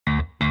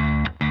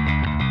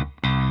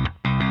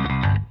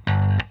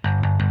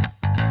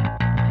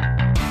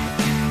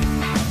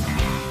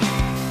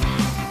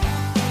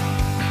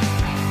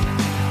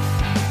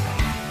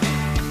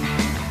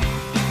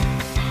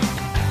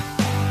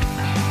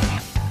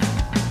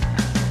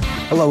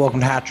Hello, welcome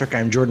to Hat Trick.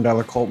 I'm Jordan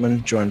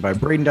Dollar-Coltman, joined by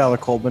Braydon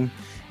Dollar-Coltman.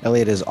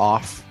 Elliot is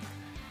off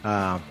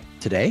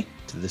today,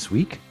 to this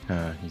week.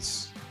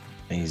 He's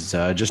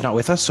just not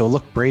with us. So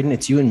look, Braydon,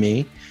 it's you and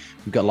me.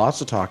 We've got lots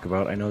to talk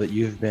about. I know that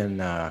you've been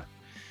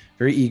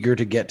very eager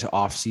to get to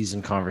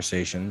off-season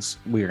conversations.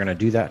 We are going to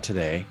do that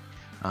today,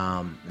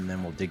 and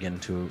then we'll dig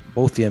into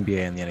both the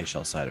NBA and the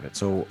NHL side of it.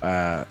 So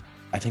I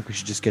think we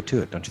should just get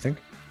to it, don't you think?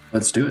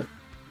 Let's do it.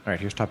 All right,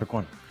 here's topic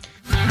one.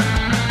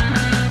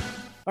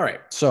 All right,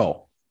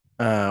 so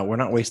we're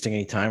not wasting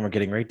any time. We're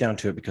getting right down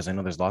to it because I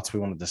know there's lots we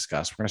want to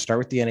discuss. We're going to start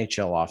with the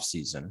NHL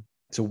off-season.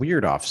 It's a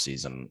weird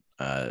off-season,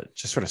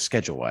 just sort of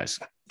schedule-wise.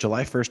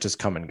 July 1st is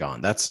come and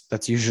gone.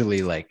 That's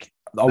usually like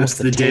almost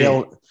the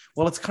tail. Day.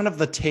 Well, it's kind of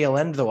the tail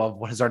end, though, of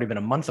what has already been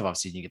a month of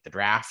off-season. You get the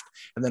draft,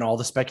 and then all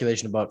the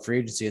speculation about free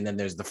agency, and then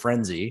there's the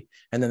frenzy,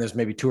 and then there's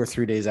maybe 2 or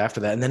 3 days after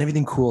that, and then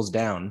everything cools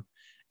down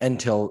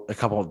until a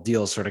couple of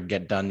deals sort of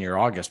get done near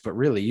August. But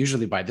really,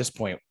 usually by this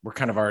point, we're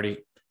kind of already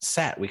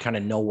set. We kind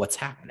of know what's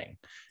happening.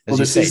 As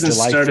the season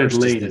started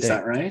late. Is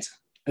that right?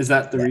 Is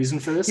that the reason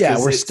for this? Yeah,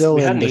 we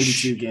had an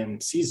 82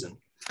 game season.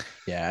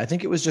 Yeah, I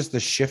think it was just the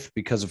shift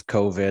because of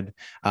COVID.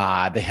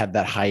 They had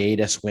that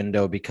hiatus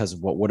window because of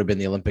what would have been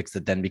the Olympics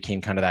that then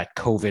became kind of that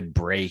COVID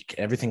break.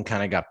 Everything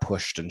kind of got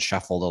pushed and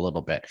shuffled a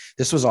little bit.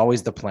 This was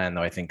always the plan,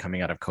 though, I think,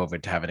 coming out of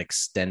COVID to have an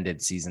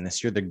extended season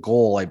this year. The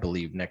goal, I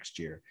believe, next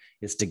year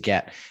is to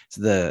get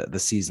the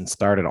season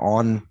started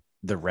on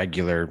the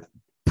regular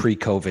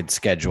pre-COVID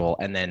schedule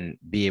and then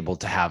be able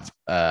to have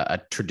a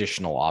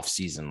traditional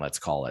off-season, let's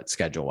call it,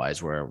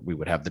 schedule-wise, where we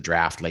would have the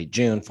draft late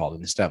June, following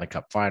the Stanley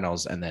Cup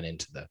finals, and then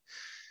into the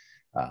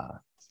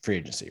free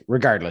agency.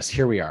 Regardless,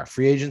 here we are.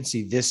 Free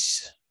agency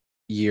this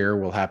year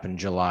will happen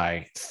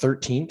July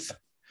 13th.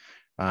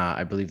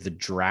 I believe the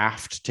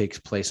draft takes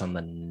place on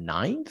the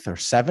 9th or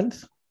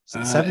 7th.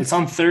 It's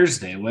on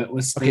Thursday.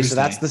 What's okay? Thursday? So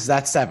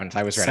that's 7th.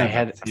 I was right.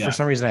 7th, For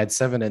some reason I had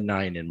 7 and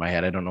 9 in my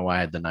head. I don't know why I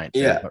had the 9th.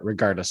 Yeah. But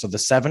regardless, so the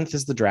 7th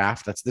is the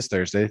draft. That's this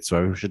Thursday.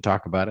 So we should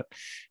talk about it.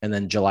 And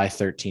then July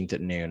 13th at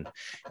noon,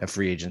 a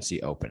free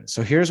agency opens.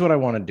 So here's what I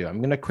want to do. I'm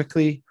going to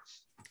quickly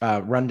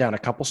run down a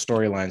couple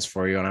storylines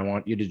for you, and I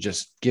want you to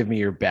just give me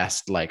your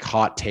best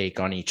hot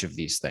take on each of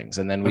these things,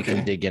 and then we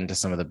can dig into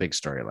some of the big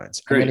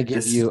storylines. Great. I'm going to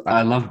give you.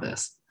 I love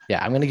this.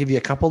 Yeah, I'm going to give you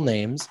a couple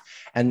names,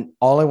 and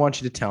all I want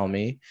you to tell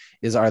me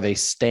is, are they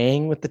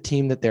staying with the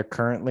team that they're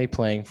currently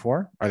playing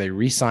for? Are they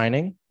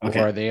re-signing? Okay.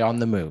 Or are they on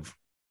the move?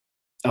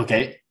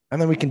 Okay. And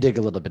then we can dig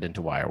a little bit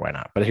into why or why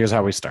not. But here's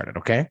how we started,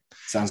 okay?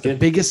 Sounds good. The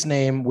biggest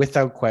name,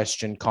 without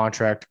question,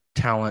 contract,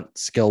 talent,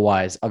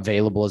 skill-wise,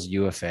 available as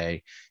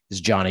UFA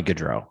is Johnny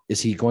Gaudreau.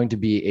 Is he going to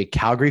be a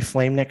Calgary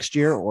Flame next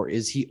year, or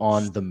is he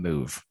on the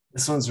move?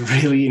 This one's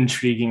really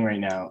intriguing right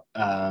now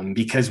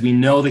because we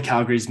know the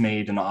Calgary's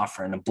made an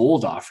offer, and a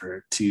bold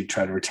offer, to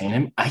try to retain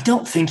him. I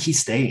don't think he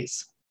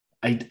stays.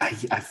 I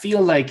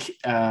feel like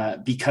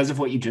because of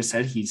what you just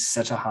said, he's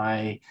such a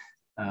high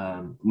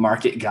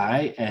market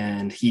guy,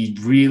 and he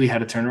really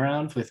had a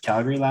turnaround with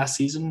Calgary last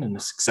season and a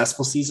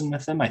successful season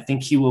with them. I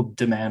think he will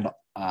demand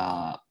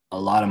a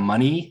lot of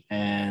money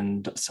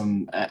and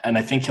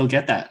I think he'll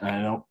get that.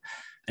 And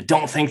I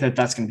don't think that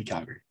that's going to be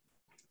Calgary.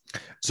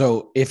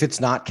 So if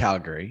it's not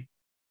Calgary,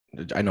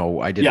 I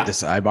know I did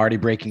this. I'm already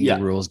breaking the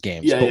rules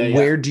games, but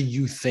where do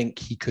you think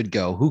he could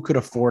go? Who could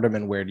afford him,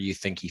 and where do you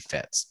think he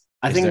fits?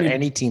 Is there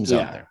any teams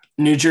out there?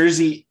 New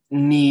Jersey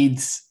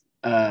needs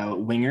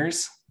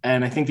wingers,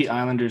 and I think the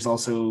Islanders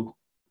also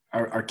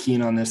are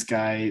keen on this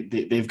guy.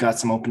 They've got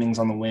some openings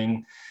on the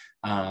wing.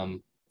 A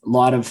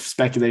lot of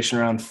speculation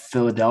around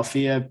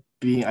Philadelphia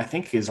being, I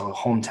think, is a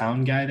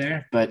hometown guy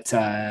there, but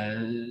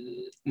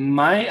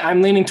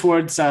I'm leaning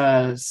towards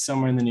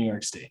somewhere in the New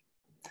York State.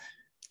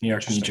 New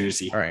York, New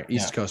Jersey. All right,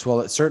 East Coast.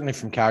 Well, certainly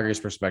from Calgary's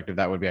perspective,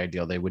 that would be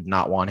ideal. They would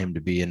not want him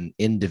to be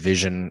in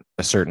division,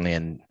 certainly,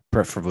 and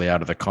preferably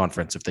out of the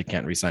conference if they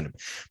can't re-sign him.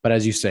 But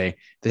as you say,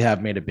 they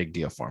have made a big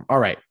deal for him. All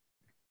right,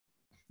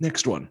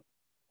 next one.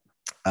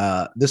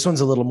 This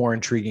one's a little more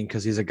intriguing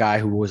because he's a guy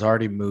who was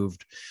already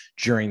moved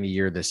during the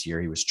year this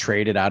year. He was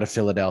traded out of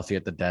Philadelphia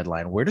at the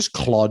deadline. Where does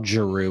Claude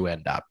Giroux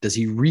end up? Does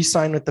he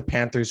re-sign with the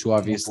Panthers, who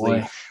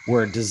obviously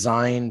were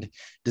designing,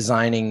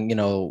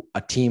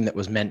 a team that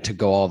was meant to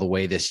go all the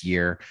way this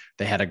year?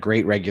 They had a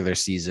great regular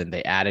season.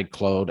 They added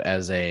Claude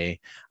as a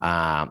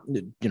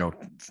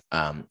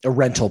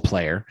rental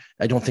player.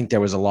 I don't think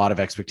there was a lot of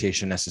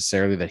expectation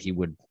necessarily that he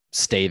would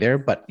stay there,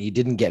 but he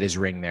didn't get his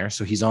ring there,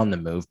 so he's on the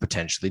move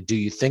potentially. Do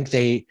you think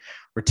they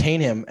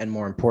retain him? And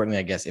more importantly,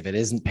 I guess, if it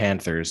isn't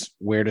Panthers,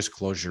 where does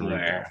Claude Giroux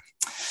go?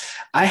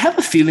 I have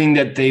a feeling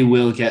that they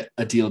will get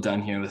a deal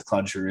done here with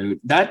Claude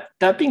Giroux. That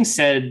being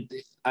said,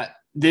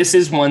 this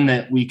is one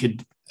that we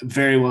could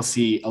very well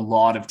see a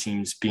lot of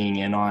teams being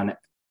in on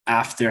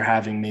after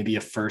having maybe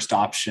a first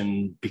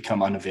option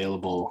become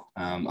unavailable.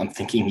 I'm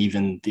thinking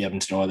even the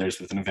Edmonton Oilers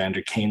with an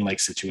Evander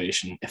Kane-like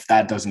situation. If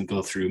that doesn't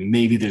go through,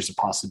 maybe there's a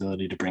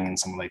possibility to bring in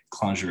someone like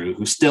Claude Giroux,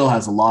 who still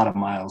has a lot of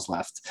miles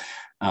left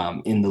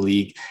in the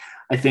league.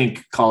 I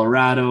think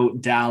Colorado,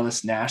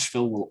 Dallas,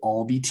 Nashville will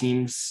all be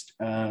teams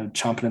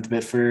chomping at the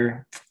bit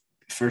for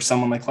for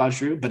someone like Claude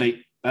Giroux, but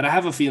I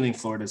have a feeling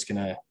Florida's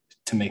gonna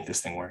to make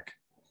this thing work.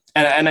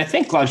 And I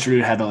think Claude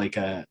Giroux had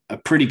a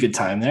pretty good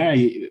time there.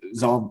 It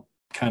was all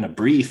kind of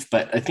brief,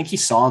 but I think he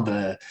saw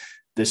the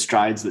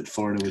strides that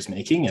Florida was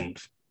making. And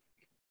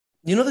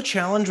the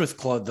challenge with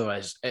Claude though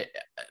is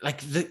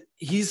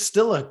he's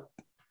still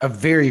a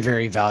very,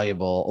 very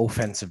valuable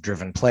offensive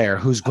driven player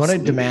who's going to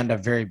demand a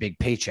very big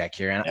paycheck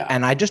here.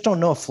 And I just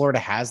don't know if Florida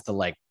has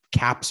the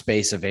cap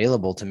space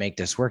available to make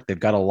this work. They've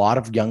got a lot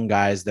of young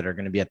guys that are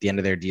going to be at the end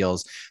of their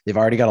deals. They've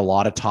already got a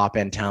lot of top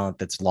end talent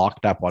that's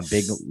locked up on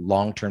big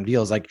long-term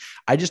deals.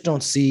 I just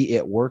don't see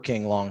it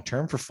working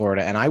long-term for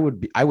Florida. And I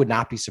would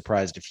not be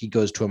surprised if he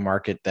goes to a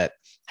market that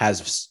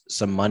has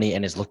some money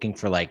and is looking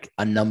for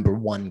a number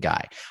one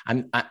guy.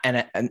 And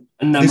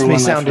this may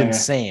sound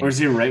insane. Or is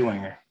he a right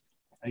winger?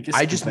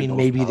 I just mean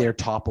maybe their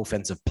top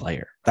offensive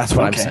player. That's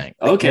what I'm saying.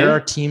 There are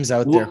teams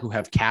out there who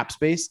have cap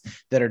space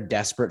that are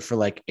desperate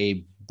for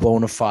a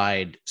bona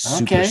fide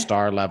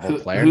superstar level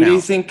player. Who do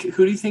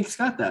you think's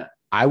got that?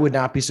 I would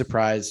not be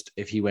surprised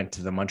if he went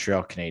to the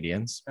Montreal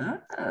Canadiens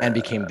and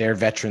became their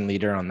veteran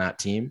leader on that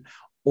team,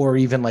 or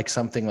even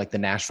something like the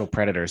Nashville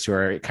Predators, who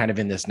are kind of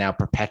in this now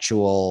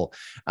perpetual,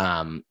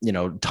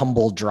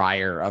 tumble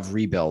dryer of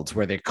rebuilds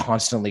where they're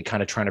constantly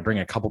kind of trying to bring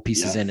a couple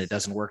pieces in. It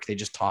doesn't work. They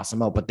just toss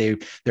them out, but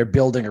they're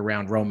building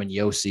around Roman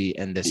Josi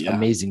and this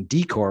amazing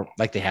decor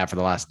like they have for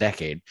the last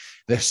decade.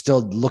 They're still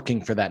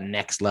looking for that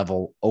next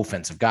level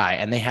offensive guy.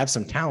 And they have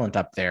some talent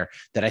up there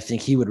that I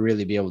think he would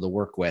really be able to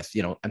work with.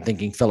 I'm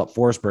thinking Philip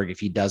Forsberg,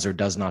 if he does or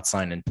does not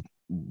sign in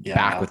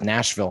back with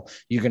Nashville,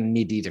 you're going to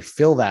need to either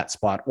fill that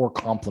spot or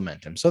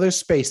complement him. So there's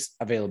space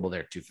available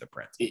there too for the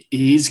Preds.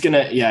 He's going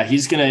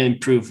to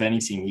improve any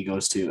team he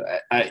goes to.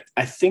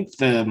 I think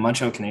the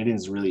Montreal Canadiens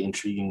is a really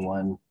intriguing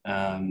one.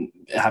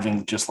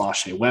 Having just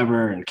lost Shea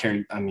Weber and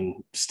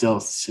still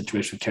the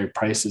situation with Carey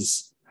Price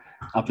is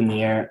up in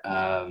the air.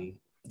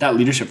 That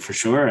leadership for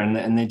sure.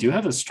 And they do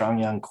have a strong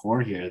young core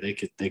here. They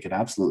could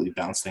absolutely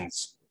bounce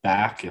things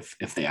back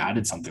if they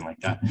added something like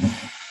that.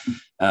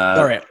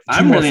 All right,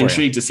 I'm really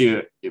intrigued to see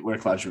where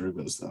Claude Giroux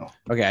goes, though.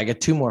 Okay, I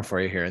get two more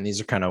for you here, and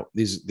these are kind of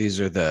these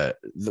are the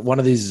one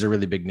of these is a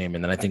really big name,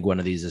 and then I think one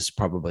of these is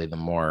probably the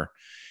more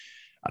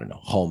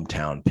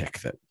hometown pick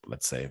that,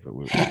 let's say, but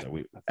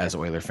we as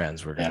Oiler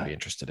fans we're going to be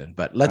interested in.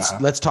 But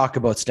let's talk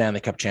about Stanley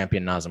Cup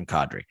champion Nazem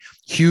Kadri,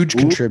 huge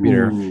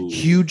contributor,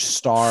 huge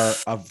star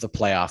of the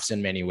playoffs in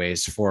many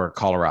ways for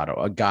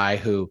Colorado, a guy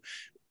who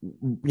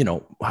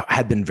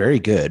had been very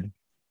good,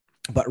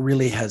 but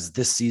really has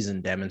this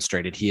season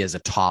demonstrated he is a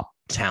top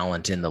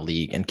talent in the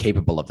league and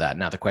capable of that.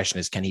 Now, the question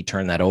is, can he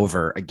turn that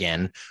over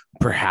again,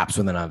 perhaps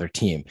with another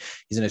team?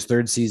 He's in his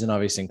third season,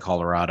 obviously, in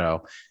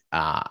Colorado.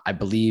 I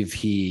believe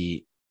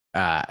he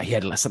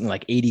had something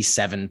like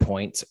 87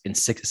 points in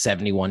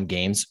 71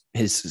 games,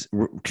 his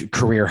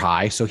career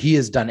high. So he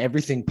has done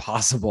everything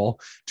possible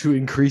to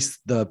increase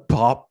the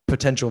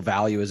potential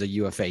value as a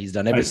UFA. He's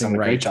done everything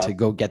right to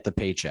go get the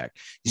paycheck.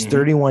 He's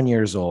 31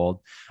 years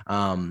old.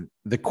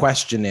 The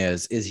question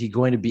is he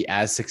going to be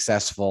as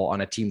successful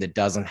on a team that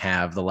doesn't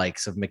have the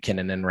likes of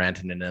McKinnon and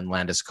Rantanen and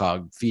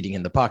Landeskog feeding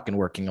him the puck and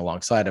working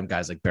alongside him,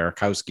 guys like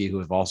Burakovsky, who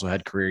have also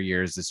had career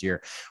years this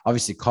year?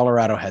 Obviously,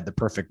 Colorado had the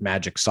perfect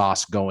magic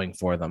sauce going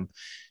for them.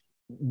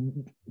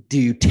 Do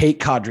you take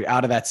Kadri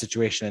out of that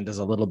situation and does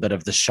a little bit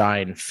of the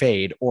shine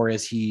fade, or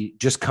is he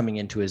just coming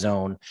into his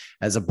own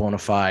as a bona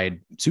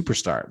fide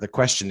superstar? The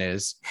question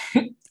is,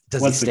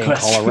 does he stay in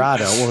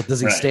Colorado, or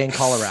does he stay in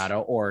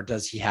Colorado, or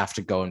does he have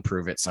to go and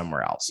prove it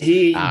somewhere else?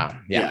 He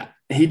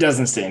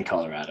doesn't stay in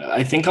Colorado.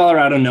 I think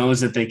Colorado knows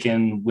that they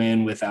can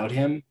win without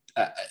him.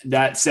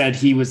 That said,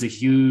 he was a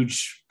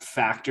huge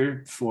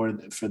factor for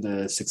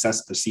the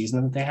success of the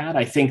season that they had.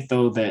 I think,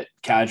 though, that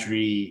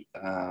Kadri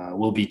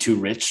will be too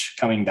rich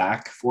coming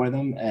back for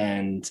them,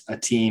 and a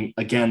team,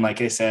 again, like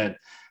I said,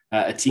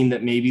 a team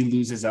that maybe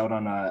loses out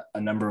on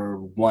a number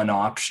one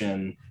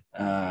option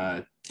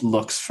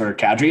looks for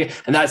Kadri.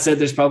 And that said,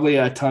 there's probably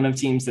a ton of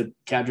teams that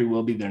Kadri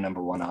will be their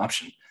number one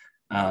option.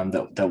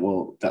 That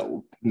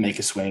will make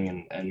a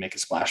swing and make a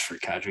splash for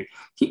Kadri.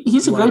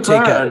 He's a great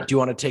player. Do you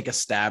want to take a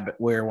stab at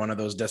where one of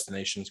those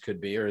destinations could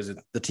be, or is it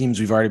the teams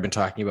we've already been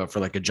talking about for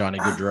like a Johnny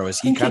Gaudreau? Is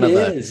he kind of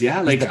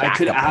I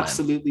could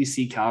absolutely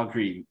see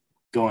Calgary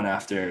going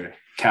after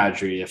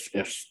Kadri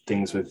if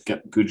things with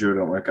Gaudreau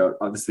don't work out.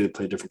 Obviously, they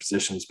play different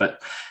positions,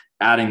 but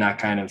adding that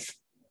kind of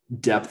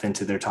depth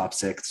into their top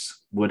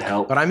six would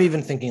help. But I'm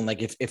even thinking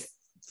like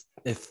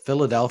if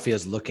Philadelphia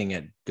is looking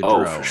at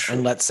Gaudreau,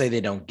 and let's say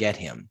they don't get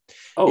him,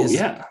 is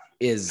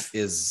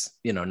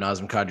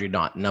Nazem Kadri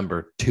not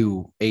number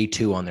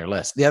A2 on their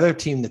list? The other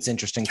team that's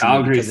interesting to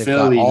me because they've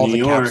got all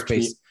the cap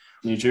space,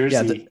 New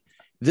Jersey.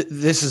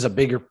 This is a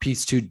bigger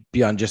piece to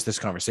beyond just this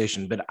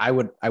conversation, but I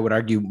would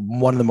argue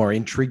one of the more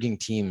intriguing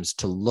teams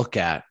to look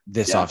at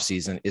this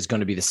offseason is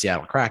going to be the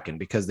Seattle Kraken,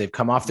 because they've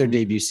come off their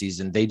debut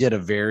season. They had a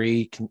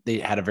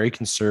very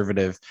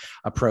conservative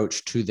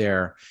approach to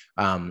their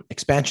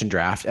expansion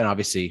draft, and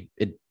obviously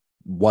it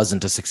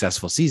wasn't a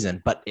successful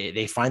season, but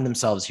they find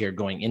themselves here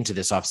going into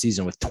this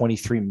offseason with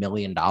 $23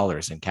 million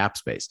in cap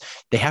space.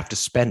 They have to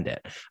spend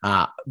it.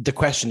 The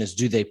question is,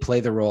 do they play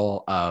the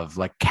role of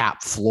like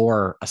cap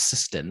floor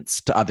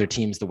assistants to other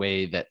teams the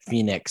way that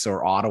Phoenix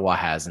or Ottawa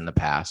has in the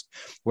past,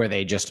 where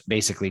they just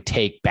basically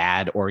take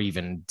bad or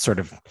even sort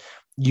of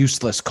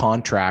useless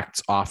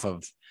contracts off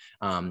of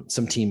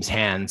some teams'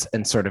 hands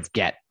and sort of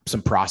get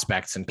some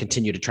prospects and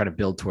continue to try to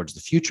build towards the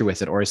future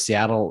with it? Or is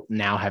Seattle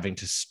now having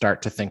to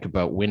start to think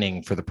about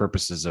winning for the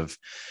purposes of,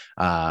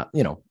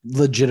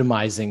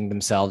 legitimizing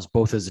themselves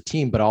both as a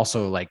team, but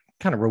also like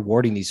kind of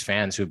rewarding these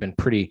fans who have been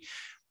pretty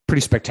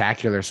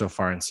spectacular so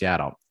far in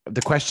Seattle?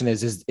 The question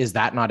is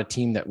that not a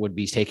team that would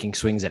be taking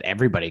swings at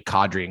everybody,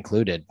 Kadri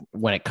included,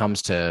 when it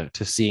comes to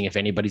seeing if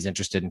anybody's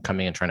interested in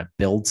coming and trying to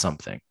build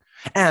something?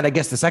 And I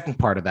guess the second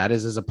part of that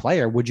is, as a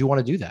player, would you want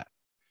to do that?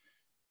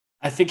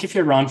 I think if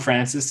you're Ron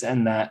Francis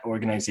and that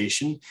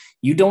organization,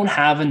 you don't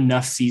have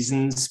enough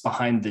seasons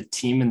behind the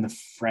team and the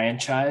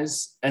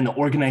franchise and the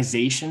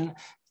organization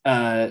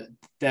that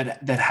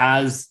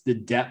has the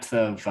depth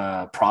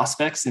of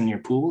prospects in your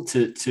pool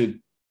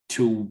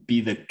to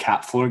be the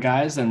cap floor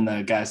guys and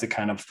the guys that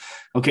kind of,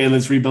 okay,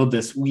 let's rebuild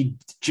this. We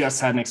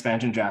just had an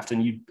expansion draft,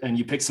 and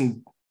you pick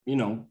some,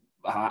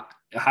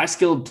 high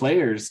skilled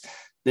players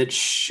that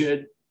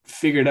should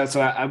figure it out.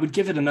 So I would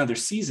give it another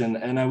season,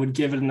 and I would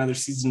give it another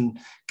season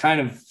kind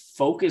of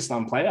focused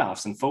on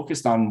playoffs and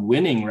focused on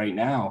winning right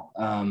now.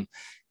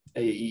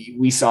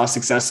 We saw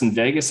success in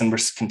Vegas, and we're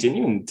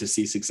continuing to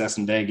see success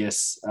in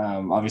Vegas.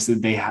 Obviously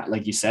they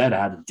like you said,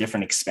 had a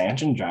different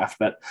expansion draft,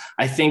 but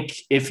I think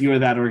if you're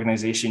that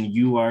organization,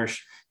 you're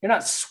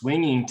not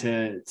swinging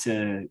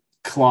to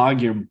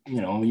clog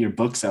your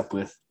books up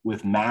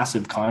with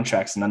massive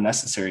contracts and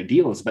unnecessary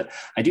deals. But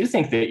I do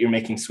think that you're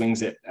making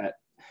swings at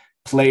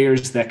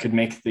players that could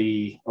make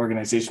the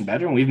organization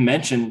better. And we've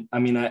mentioned,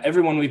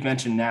 everyone we've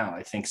mentioned now,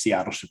 I think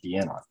Seattle should be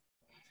in on.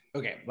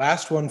 Okay.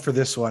 Last one for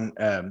this one.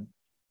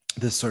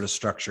 This sort of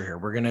structure here,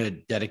 we're going to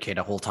dedicate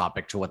a whole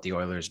topic to what the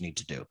Oilers need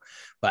to do,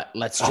 but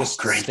let's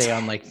just stay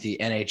on like the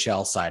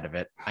NHL side of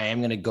it. I am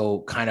going to go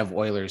kind of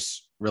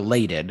Oilers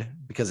related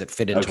because it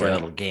fit into our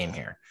little game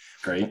here.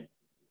 Great.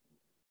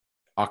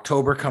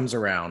 October comes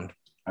around.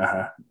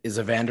 Is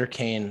Evander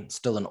Kane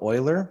still an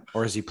Oiler,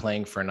 or is he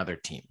playing for another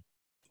team?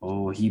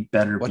 Oh, he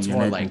better What's be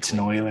more an Edmonton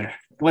likely? Oiler.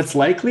 What's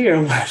likely,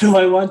 or what do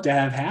I want to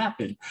have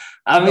happen?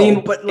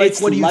 But like,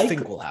 what do you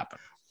think will happen?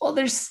 Well,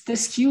 there's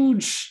this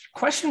huge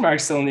question mark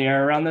still in the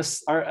air around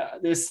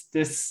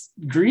this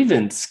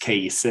grievance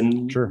case,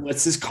 and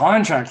what's his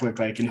contract look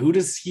like, and who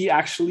does he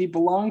actually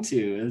belong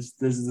to?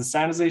 Does the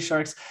San Jose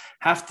Sharks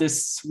have to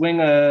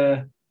swing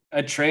a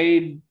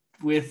trade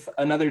with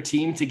another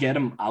team to get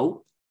him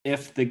out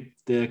if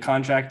the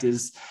contract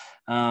is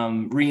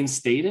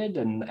reinstated?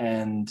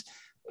 And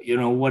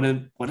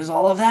what does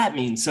all of that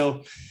mean?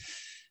 So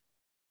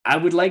I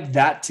would like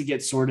that to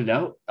get sorted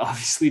out,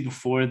 obviously,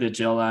 before the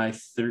July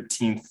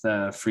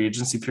 13th free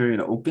agency period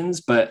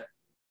opens. But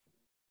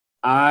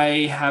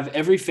I have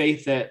every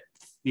faith that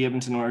the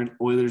Edmonton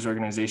Oilers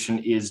organization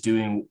is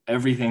doing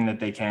everything that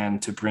they can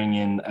to bring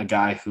in a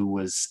guy who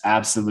was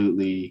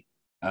absolutely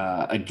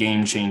a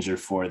game changer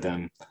for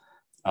them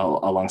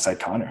alongside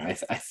Connor.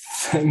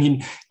 I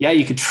mean, yeah,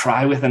 you could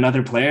try with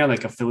another player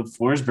like a Philip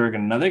Forsberg,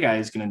 and another guy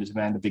is going to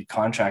demand a big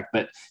contract,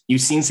 but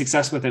you've seen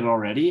success with it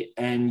already,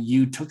 and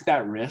you took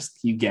that risk,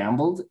 you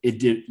gambled, it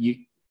did,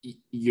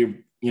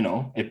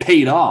 it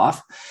paid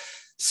off.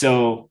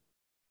 So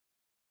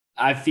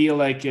I feel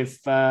like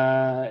if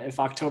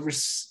October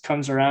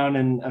comes around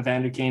and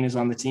Evander Kane is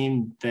on the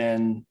team,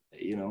 then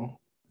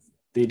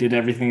they did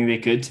everything they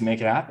could to make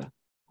it happen.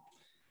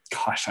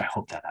 Gosh, I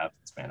hope that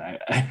happens, man.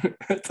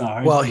 It's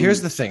hard. Well,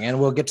 here's the thing, and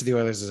we'll get to the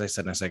Oilers, as I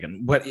said, in a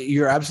second. But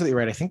you're absolutely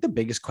right. I think the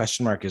biggest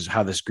question mark is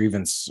how this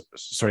grievance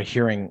sort of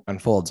hearing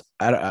unfolds.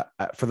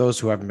 For those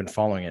who haven't been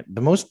following it, the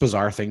most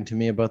bizarre thing to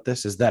me about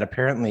this is that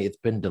apparently it's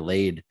been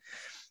delayed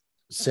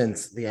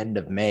since the end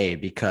of May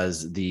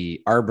because the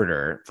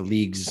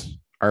league's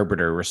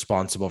arbiter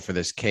responsible for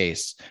this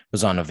case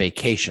was on a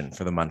vacation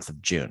for the month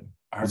of June.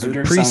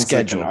 Arbiter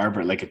pre-scheduled,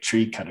 like like a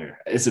tree cutter.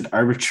 Is it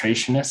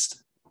arbitrationist?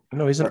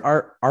 No, he's an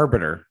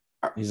arbiter.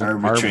 He's an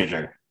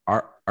arbitrator.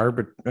 All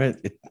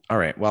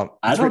right. Well,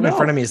 it's written in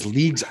front of me is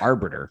league's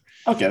arbiter.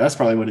 Okay, that's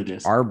probably what it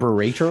is.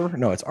 Arbiter?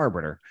 No, it's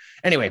arbiter.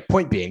 Anyway,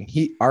 point being,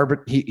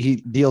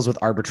 he deals with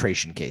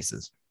arbitration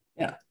cases.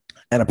 Yeah.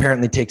 And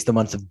apparently takes the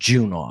month of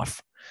June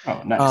off.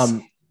 Oh,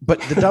 nice. But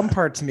the dumb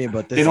part to me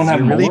about this, they don't have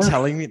you're more? really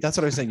telling me, that's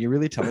what I was saying. You're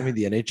really telling me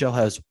the NHL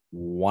has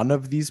one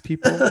of these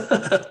people?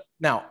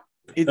 Now,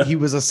 he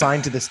was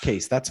assigned to this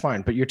case. That's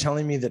fine. But you're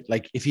telling me that,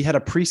 like, if he had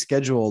a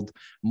pre-scheduled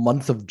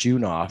month of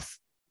June off,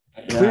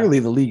 clearly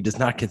the league does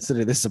not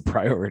consider this a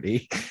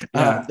priority.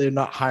 They're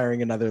not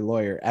hiring another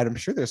lawyer. And I'm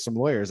sure there's some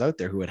lawyers out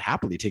there who would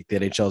happily take the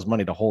NHL's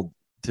money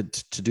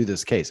to do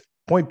this case.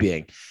 Point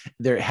being,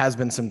 there has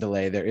been some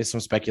delay. There is some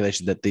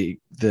speculation that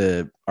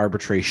the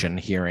arbitration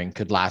hearing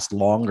could last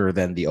longer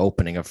than the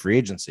opening of free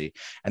agency.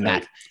 And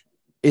that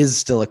is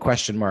still a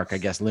question mark, I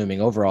guess,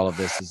 looming over all of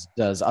this is,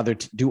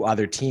 do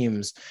other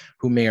teams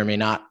who may or may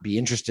not be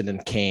interested in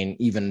Kane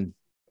even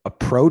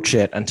approach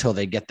it until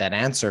they get that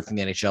answer from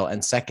the NHL?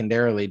 And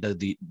secondarily,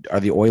 are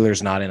the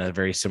Oilers not in a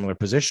very similar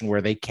position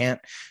where they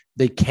can't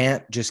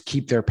just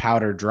keep their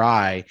powder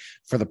dry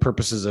for the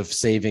purposes of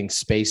saving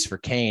space for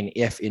Kane,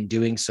 if in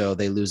doing so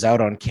they lose out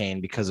on Kane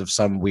because of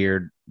some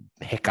weird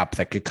hiccup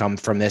that could come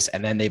from this,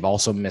 and then they've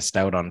also missed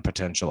out on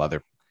potential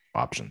other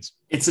options?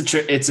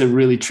 It's a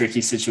really tricky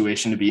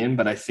situation to be in,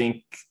 but I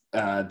think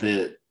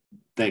that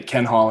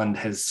Ken Holland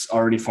has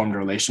already formed a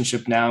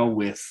relationship now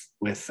with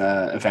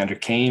Evander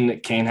Kane.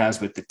 Kane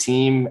has with the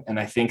team, and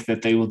I think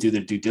that they will do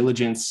their due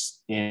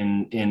diligence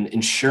in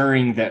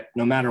ensuring that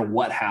no matter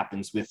what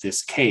happens with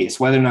this case,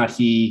 whether or not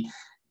he,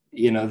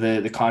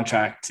 the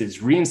contract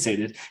is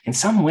reinstated, in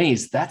some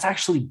ways that's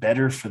actually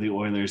better for the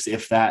Oilers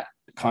if that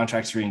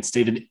contract's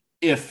reinstated,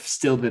 if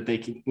still that they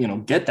can,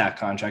 get that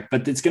contract,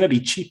 but it's going to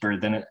be cheaper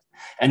than it.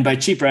 And by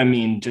cheaper, I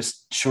mean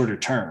just shorter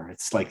term.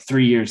 It's like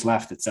 3 years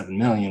left at $7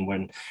 million,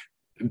 when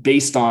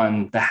based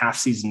on the half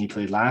season he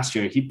played last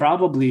year, he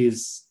probably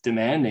is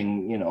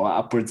demanding,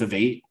 upwards of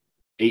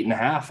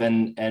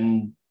 8.5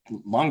 and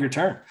longer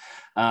term,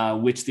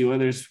 which the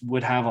Oilers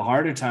would have a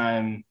harder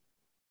time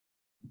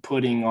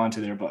putting onto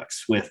their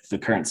books with the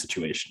current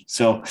situation.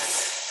 So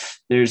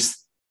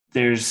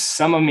there's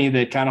some of me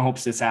that kind of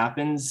hopes this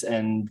happens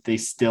and they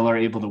still are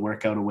able to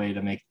work out a way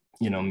to make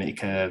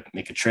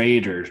a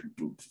trade or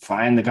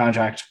find the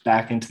contract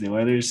back into the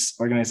Oilers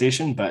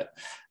organization. But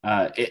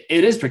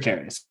it is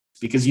precarious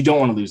because you don't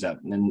want to lose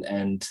out.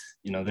 And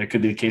there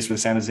could be a case where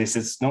San Jose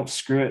says, nope,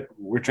 screw it,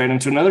 we're trading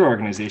to another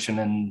organization,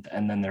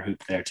 and then they're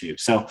hooped there too.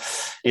 So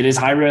it is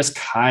high risk,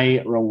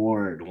 high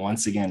reward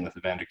once again with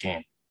Evander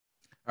Kane.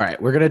 All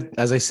right, we're going to,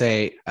 as I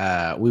say,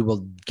 we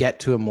will get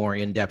to a more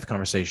in-depth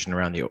conversation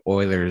around the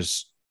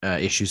Oilers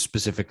issues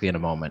specifically in a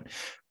moment.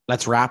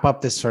 Let's wrap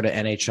up this sort of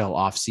NHL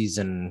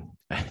off-season.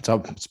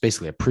 It's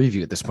basically a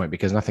preview at this point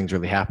because nothing's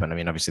really happened. I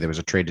mean, obviously there was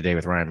a trade today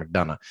with Ryan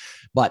McDonough,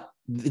 but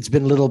it's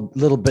been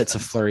little bits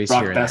of flurries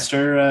Brock here.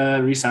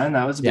 Bester re-signed.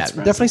 That was a bit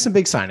surprising. Definitely some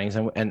big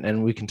signings,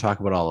 and we can talk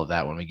about all of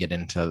that when we get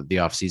into the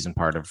off-season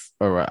part of,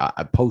 or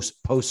a post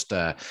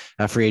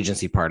free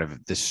agency part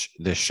of this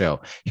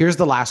show. Here's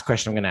the last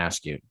question I'm going to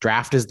ask you.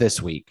 Draft is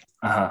this week.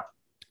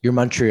 You're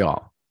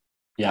Montreal.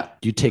 Yeah.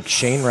 Do you take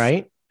Shane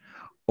Wright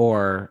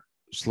or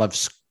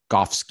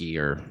Slavkovsky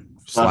or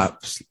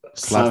Slavkovsky?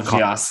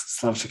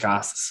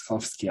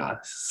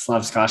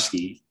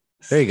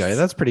 There you go.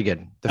 That's pretty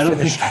good. I don't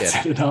think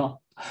that's it at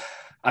all.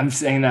 I'm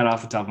saying that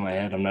off the top of my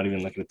head. I'm not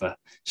even looking at the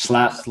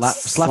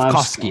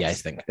Slavkovsky. I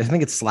think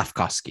it's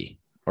Slavkovsky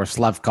or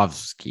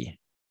Slavkovsky.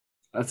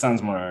 That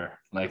sounds more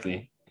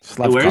likely.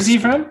 Where is he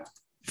from?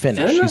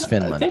 Finnish. He's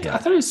Finland. I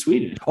thought he was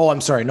Swedish. Oh, I'm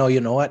sorry. No,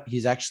 you know what?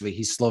 He's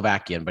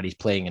Slovakian, but he's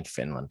playing in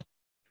Finland.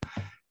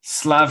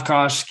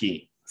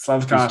 Slavkovsky.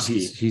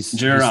 He's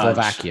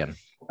Slovakian.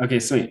 Okay,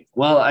 sweet.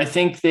 Well, I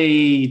think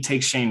they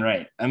take Shane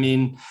Wright. I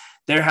mean,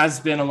 there has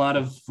been a lot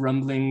of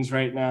rumblings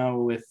right now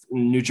with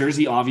New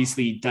Jersey.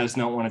 Obviously does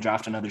not want to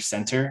draft another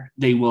center.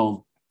 They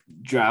will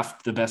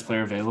draft the best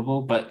player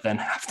available, but then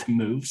have to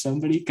move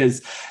somebody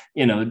because,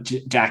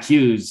 Jack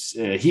Hughes,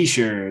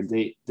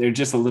 Heischer, they're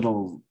just a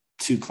little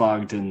too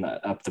clogged in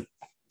up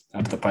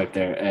the pipe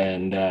there.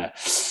 And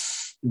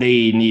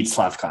they need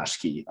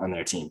Slavkovsky on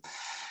their team.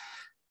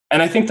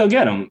 And I think they'll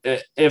get him.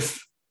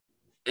 If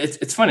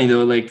it's funny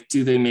though, like,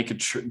 do they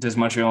does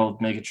Montreal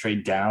make a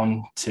trade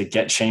down to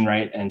get Shane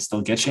Wright and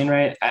still get Shane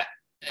Wright?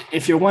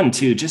 If you're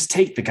 1-2, just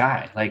take the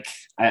guy. Like,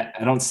 I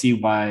don't see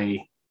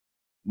why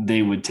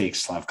they would take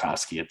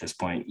Slavkovsky at this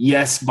point.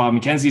 Yes, Bob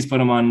McKenzie's put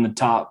him on the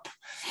top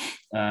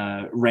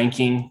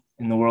ranking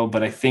in the world,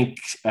 but I think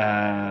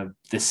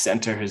this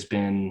center has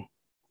been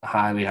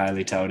highly,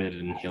 highly touted,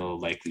 and he'll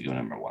likely go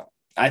number 1.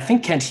 I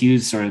think Kent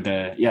Hughes or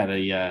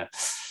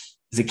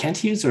is it Kent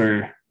Hughes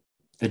or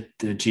the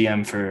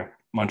GM for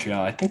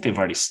Montreal? I think they've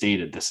already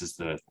stated this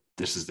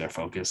is their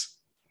focus.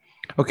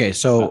 Okay,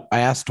 so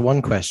I asked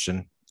one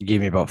question. You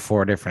gave me about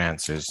 4 different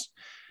answers.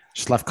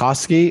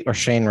 Slavkovsky or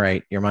Shane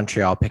Wright? You're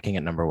Montreal picking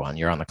at number 1.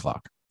 You're on the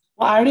clock.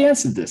 Well, I already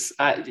answered this.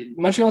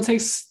 Montreal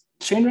takes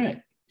Shane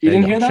Wright. You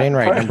didn't hear that? Shane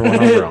Wright, number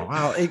 1 overall.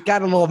 Wow, it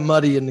got a little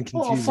muddy and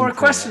confusing.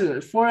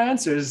 Well, 4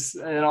 answers,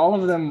 and all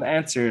of them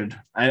answered.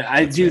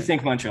 I do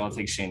think Montreal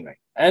takes Shane Wright,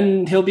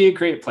 and he'll be a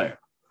great player.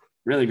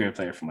 Really great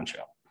player for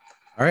Montreal.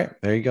 All right,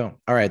 there you go.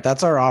 All right,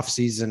 that's our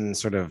off-season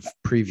sort of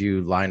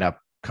preview lineup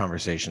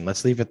conversation.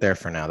 Let's leave it there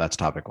for now. That's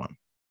topic 1.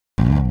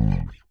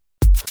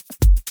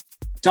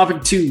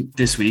 Topic 2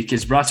 this week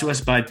is brought to us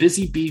by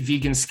Busy Bee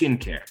Vegan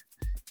Skincare.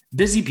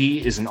 Busy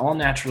Bee is an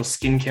all-natural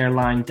skincare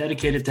line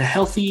dedicated to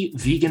healthy,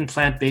 vegan,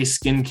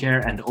 plant-based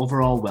skincare and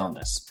overall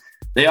wellness.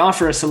 They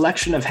offer a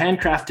selection of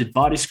handcrafted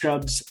body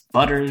scrubs,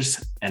 butters,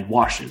 and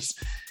washes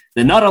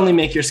that not only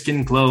make your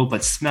skin glow,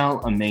 but smell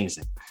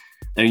amazing.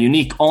 Their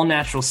unique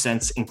all-natural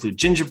scents include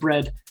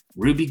gingerbread,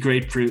 ruby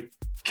grapefruit,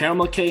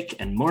 caramel cake,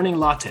 and morning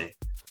latte.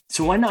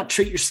 So why not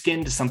treat your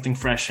skin to something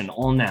fresh and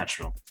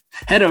all-natural?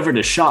 Head over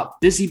to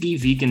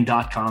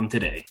shopbusybeevegan.com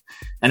today.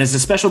 And as a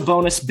special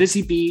bonus,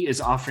 Busy Bee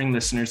is offering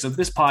listeners of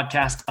this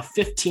podcast a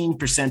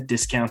 15%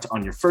 discount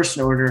on your first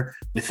order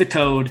with the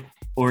code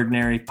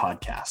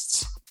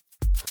OrdinaryPodcasts.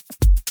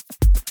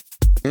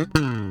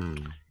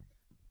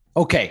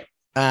 Okay.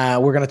 We're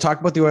going to talk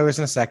about the Oilers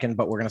in a second,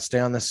 but we're going to stay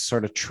on this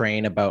sort of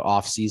train about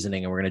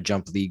off-seasoning, and we're going to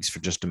jump leagues for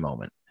just a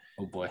moment.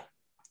 Oh, boy.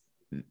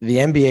 The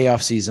NBA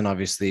off-season,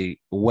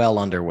 obviously, well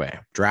underway.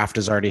 Draft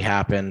has already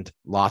happened.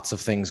 Lots of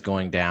things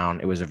going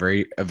down. It was a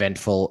very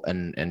eventful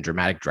and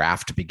dramatic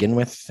draft to begin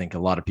with. I think a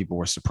lot of people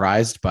were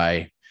surprised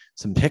by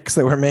some picks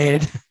that were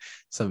made,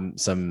 some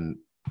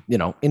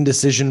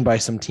indecision by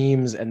some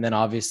teams. And then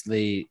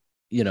obviously,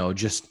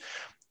 just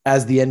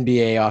as the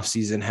NBA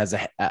offseason has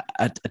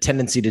a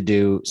tendency to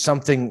do,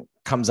 something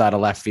comes out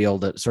of left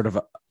field, that sort of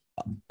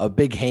a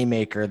big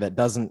haymaker that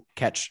doesn't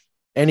catch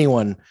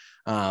anyone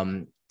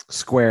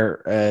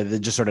square, that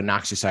just sort of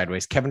knocks you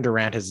sideways. Kevin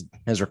Durant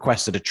has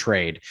requested a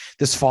trade.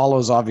 This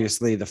follows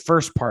obviously the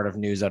first part of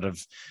news out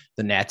of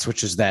the Nets,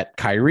 which is that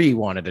Kyrie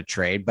wanted a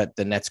trade, but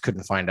the Nets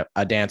couldn't find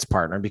a dance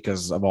partner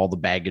because of all the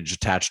baggage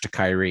attached to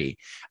Kyrie.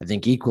 I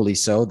think equally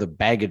so, the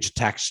baggage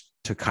attached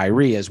to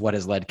Kyrie is what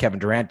has led Kevin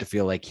Durant to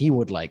feel like he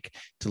would like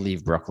to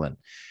leave Brooklyn.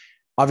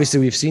 Obviously,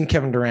 we've seen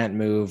Kevin Durant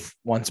move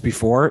once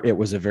before. It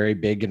was a very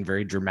big and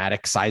very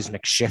dramatic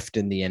seismic shift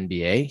in the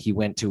NBA. He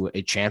went to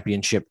a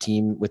championship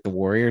team with the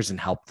Warriors and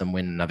helped them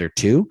win another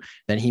two.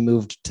 Then he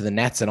moved to the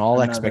Nets, and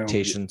all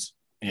expectations.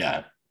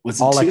 Yeah.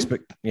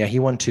 He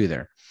won two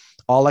there.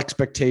 All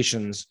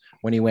expectations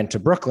when he went to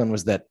Brooklyn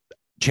was that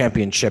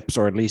championships,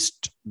 or at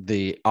least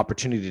the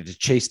opportunity to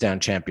chase down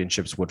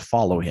championships, would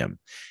follow him.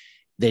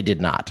 They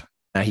did not.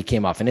 Now he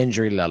came off an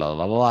injury,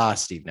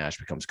 Steve Nash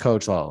becomes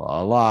coach,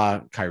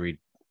 Kyrie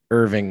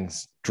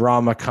Irving's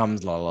drama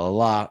comes,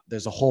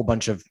 There's a whole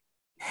bunch of,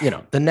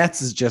 the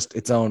Nets is just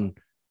its own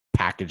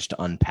package to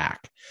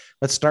unpack.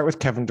 Let's start with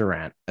Kevin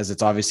Durant, as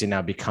it's obviously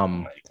now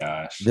become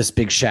this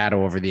big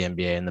shadow over the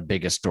NBA and the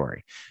biggest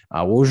story.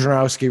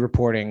 Wojnarowski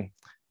reporting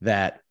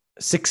that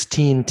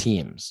 16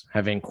 teams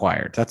have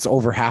inquired. That's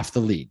over half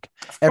the league.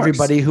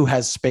 Everybody who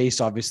has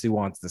space obviously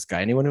wants this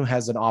guy. Anyone who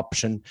has an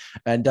option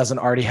and doesn't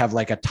already have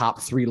like a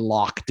top three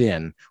locked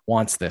in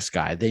wants this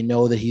guy. They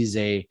know that he's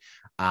a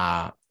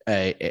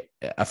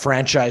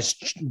franchise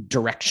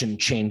direction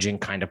changing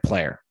kind of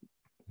player.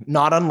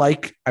 Not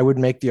unlike, I would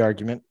make the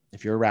argument,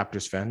 if you're a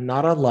Raptors fan,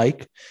 not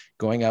unlike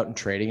going out and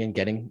trading and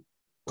getting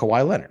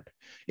Kawhi Leonard.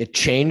 It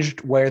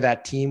changed where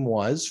that team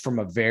was from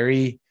a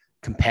very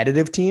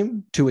competitive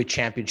team to a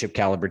championship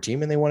caliber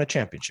team, and they won a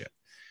championship.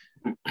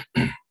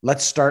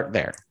 Let's start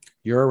there.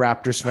 You're a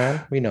Raptors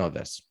fan. We know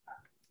this.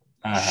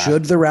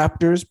 Should the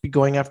Raptors be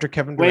going after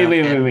Kevin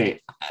Durant?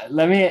 Wait.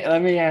 Let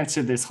me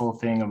answer this whole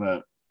thing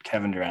about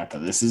Kevin Durant, though.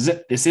 This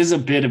is a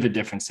bit of a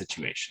different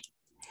situation.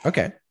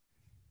 Okay.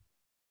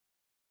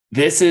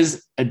 This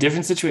is a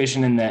different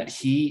situation in that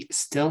he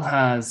still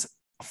has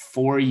a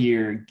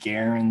 4-year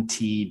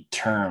guaranteed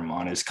term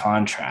on his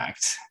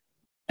contract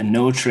and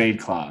no trade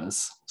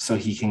clause, so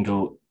he can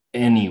go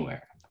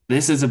anywhere.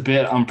 This is a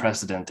bit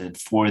unprecedented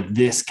for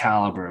this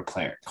caliber of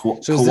player. So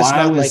is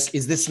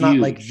this not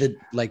like the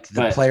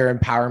player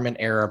empowerment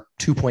era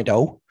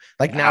 2.0?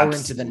 Like now we're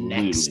into the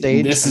next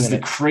stage. This is the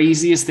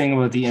craziest thing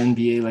about the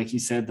NBA. Like you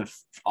said, the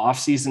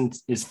offseason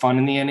is fun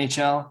in the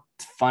NHL.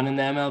 It's fun in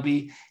the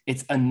MLB.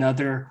 It's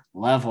another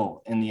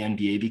level in the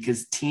NBA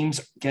because teams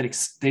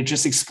they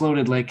just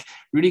exploded. Like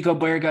Rudy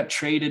Gobert got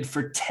traded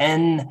for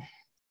 10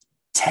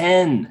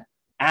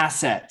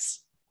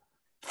 assets,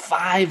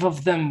 5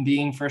 of them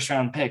being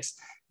first-round picks.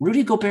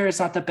 Rudy Gobert is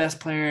not the best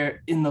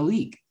player in the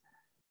league.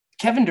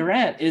 Kevin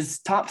Durant is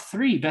top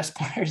 3 best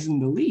players in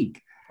the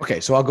league. Okay,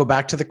 so I'll go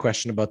back to the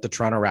question about the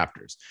Toronto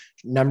Raptors.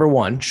 Number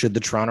one, should the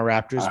Toronto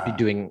Raptors be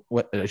doing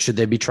what? Should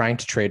they be trying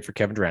to trade for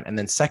Kevin Durant? And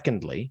then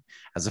secondly,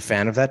 as a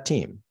fan of that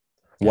team,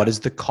 what is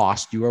the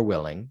cost you are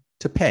willing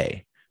to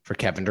pay for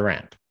Kevin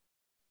Durant?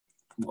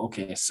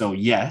 Okay, so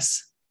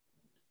yes.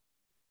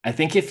 I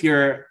think if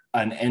you're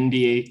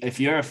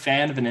a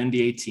fan of an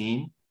NBA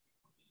team,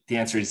 the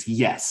answer is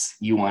yes.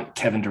 You want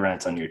Kevin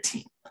Durant on your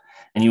team,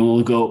 and you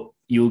will go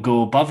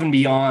above and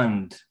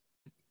beyond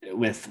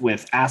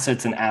with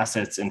assets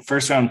and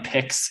first-round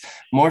picks,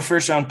 more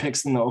first-round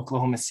picks than the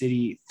Oklahoma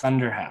City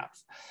Thunder have,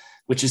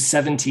 which is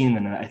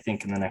 17, I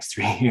think, in the next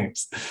 3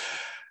 years.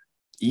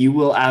 You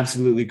will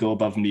absolutely go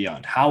above and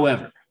beyond.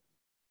 However,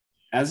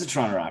 as a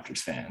Toronto Raptors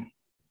fan,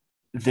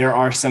 there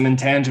are some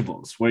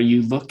intangibles where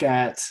you look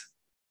at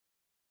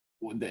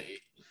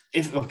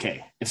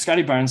if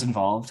Scottie Barnes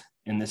involved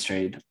in this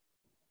trade,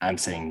 I'm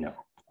saying no.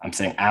 I'm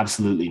saying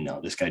absolutely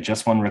no. This guy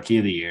just won Rookie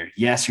of the Year.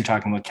 Yes, you're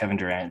talking about Kevin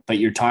Durant, but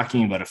you're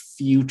talking about a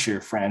future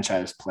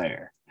franchise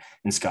player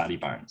in Scottie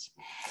Barnes.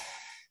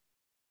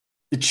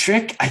 The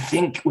trick, I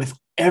think, with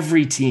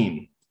every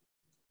team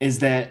is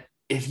that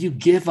if you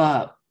give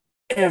up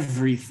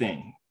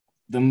everything,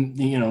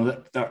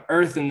 the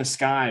earth and the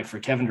sky for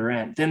Kevin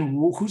Durant, then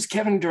who's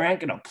Kevin Durant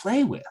going to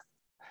play with?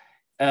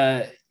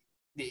 That's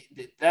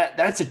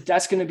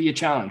going to be a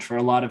challenge for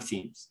a lot of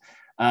teams.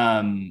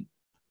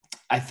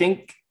 I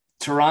think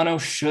Toronto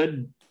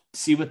should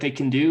see what they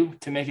can do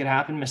to make it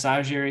happen.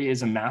 Massagieri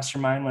is a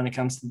mastermind when it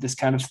comes to this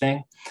kind of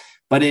thing,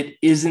 but it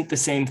isn't the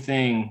same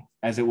thing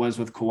as it was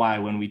with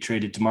Kawhi when we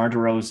traded DeMar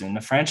DeRozan,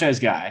 a franchise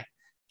guy,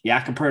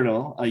 Jakob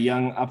Poeltl, a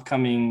young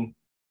upcoming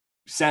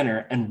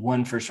center, and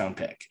 1 first-round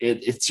pick.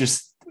 It's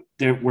just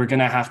we're going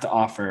to have to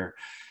offer.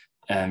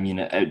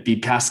 It'd be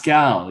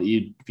Pascal.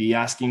 You'd be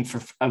asking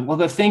for. Well,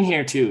 the thing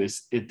here too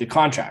is the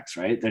contracts,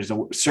 right? There's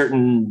a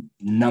certain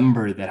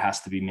number that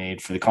has to be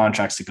made for the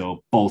contracts to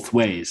go both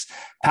ways.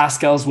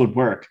 Pascal's would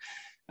work,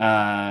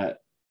 but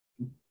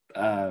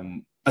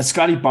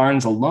Scotty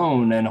Barnes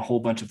alone and a whole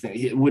bunch of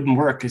things, it wouldn't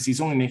work because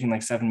he's only making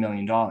like $7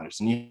 million,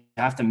 and you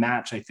have to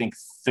match, I think,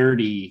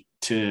 30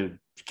 to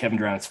Kevin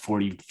Durant's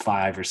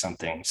 45 or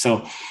something.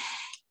 So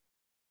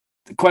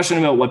the question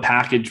about what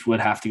package would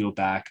have to go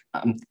back,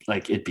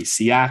 like it'd be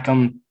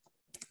Siakam,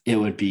 it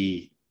would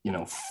be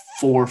 4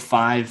 or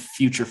 5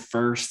 future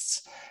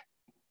firsts,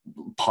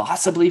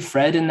 possibly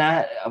Fred in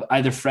that,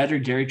 either Fred or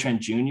Gary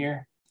Trent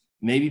Jr.,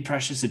 maybe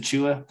Precious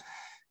Achiuwa.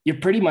 You're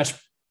pretty much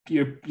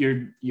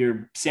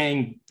you're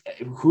saying,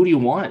 who do you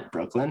want,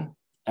 Brooklyn?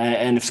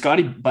 And if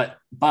Scotty, but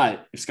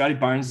if Scotty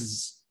Barnes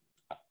is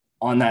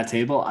on that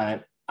table,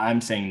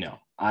 I'm saying no.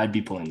 I'd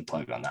be pulling the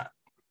plug on that,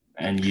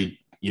 and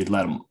you'd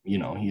let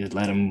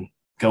him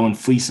go and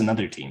fleece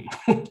another team.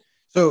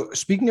 So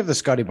speaking of the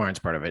Scotty Barnes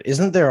part of it,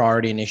 isn't there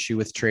already an issue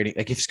with trading?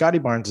 Like if Scotty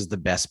Barnes is the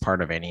best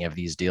part of any of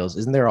these deals,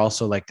 isn't there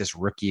also like this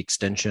rookie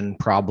extension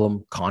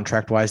problem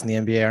contract wise in the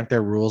NBA? Aren't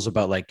there rules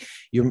about like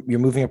you're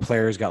moving a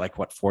player who's got like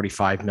what,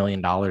 $45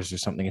 million or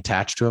something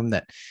attached to him,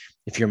 that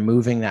if you're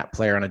moving that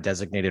player on a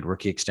designated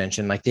rookie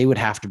extension, like they would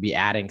have to be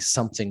adding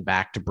something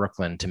back to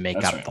Brooklyn to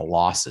make up the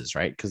losses,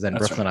 right? Because then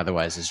Brooklyn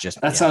otherwise is just...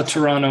 That's how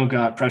Toronto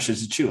got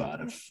Precious Achiuwa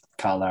out of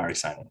Kyle Lowry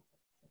signing.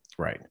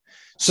 Right.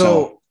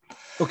 So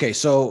okay.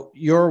 So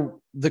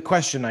the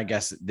question, I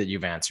guess, that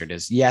you've answered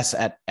is yes,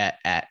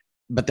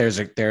 but there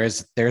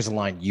is a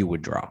line you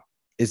would draw.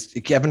 Is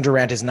Kevin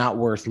Durant is not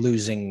worth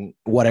losing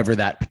whatever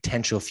that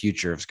potential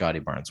future of Scotty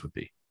Barnes would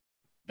be.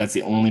 That's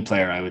the only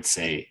player I would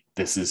say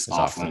this is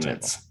off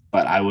limits,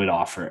 but I would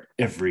offer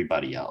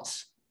everybody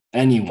else,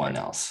 anyone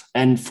else.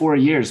 And 4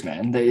 years,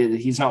 man,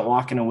 he's not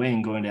walking away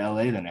and going to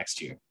LA the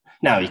next year.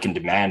 Now you can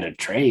demand a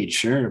trade,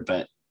 sure,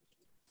 but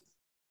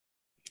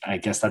I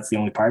guess that's the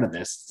only part of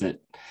this that,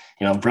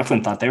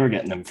 Brooklyn thought they were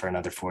getting him for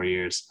another 4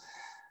 years.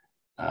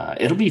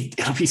 It'll be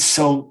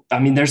so, I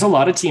mean, there's a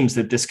lot of teams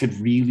that this could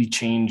really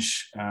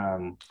change.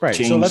 Right.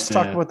 So let's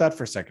talk about that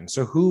for a second.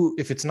 So who,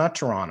 if it's not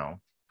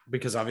Toronto,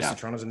 because obviously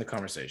Toronto's in the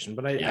conversation,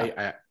 but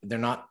they're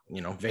not,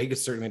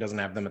 Vegas certainly doesn't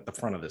have them at the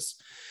front of this.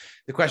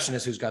 The question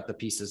is who's got the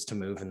pieces to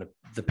move in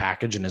the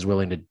package and is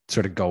willing to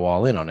sort of go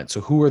all in on it.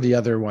 So who are the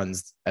other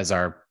ones, as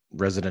our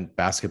resident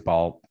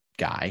basketball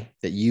guy,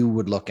 that you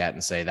would look at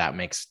and say that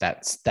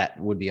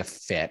would be a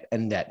fit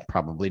and that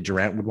probably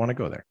Durant would want to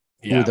go there?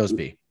 Who would those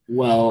be?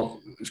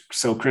 Well,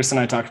 so Chris and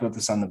I talked about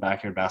this on the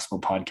Backyard Basketball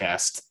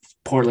podcast.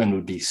 Portland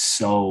would be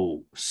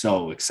so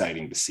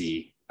exciting to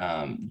see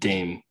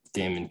Dame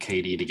and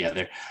KD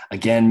together.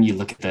 Again, you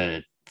look at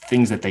the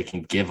things that they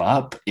can give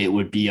up, it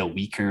would be a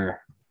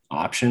weaker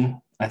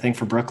option, I think,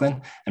 for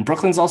Brooklyn. And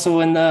Brooklyn's also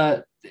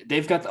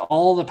they've got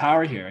all the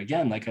power here.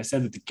 Again, like I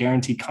said, with the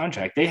guaranteed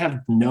contract,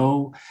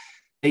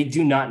 they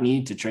do not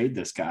need to trade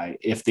this guy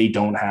if they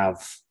don't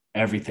have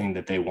everything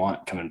that they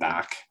want coming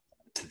back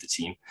to the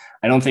team.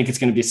 I don't think it's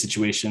going to be a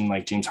situation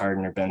like James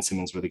Harden or Ben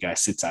Simmons where the guy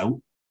sits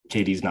out.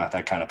 KD's not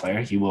that kind of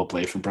player. He will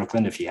play for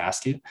Brooklyn if he has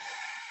to.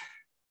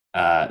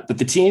 But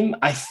the team,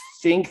 I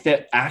think,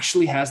 that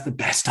actually has the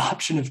best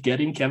option of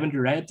getting Kevin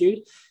Durant, dude,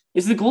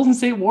 is the Golden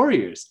State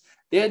Warriors.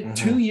 They had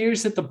 2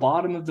 years at the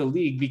bottom of the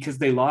league because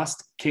they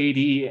lost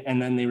KD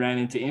and then they ran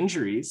into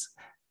injuries.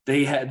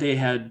 They've had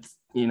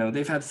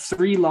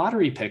 3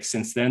 lottery picks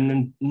since then,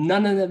 and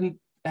none of them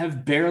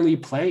have barely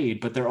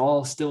played, but they're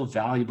all still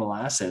valuable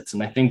assets.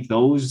 And I think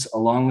those,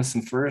 along with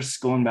some firsts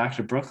going back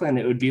to Brooklyn,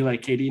 it would be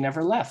like KD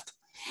never left.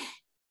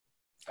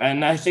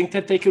 And I think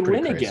that they could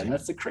win again.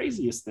 That's the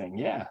craziest thing.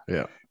 Yeah.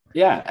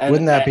 And,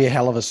 wouldn't that be a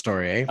hell of a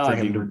story, for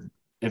him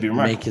to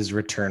make his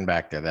return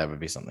back there? That would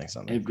be something.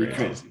 It'd be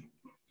crazy.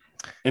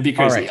 It'd be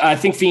crazy. Right. I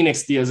think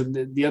Phoenix, the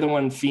other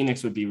one,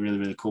 Phoenix would be really,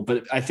 really cool.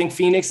 But I think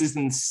Phoenix is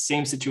in the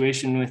same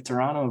situation with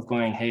Toronto of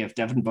going, hey, if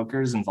Devin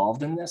Booker is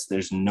involved in this,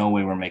 there's no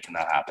way we're making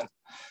that happen.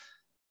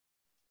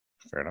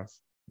 Fair enough.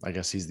 I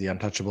guess he's the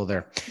untouchable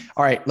there.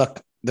 All right, look,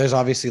 there's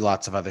obviously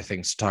lots of other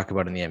things to talk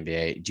about in the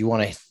NBA. Do you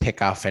want to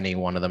pick off any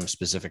one of them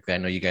specifically? I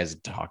know you guys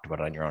talked about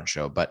it on your own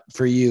show, but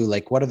for you,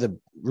 like, what are the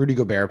Rudy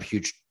Gobert,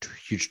 huge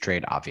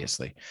trade,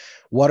 obviously.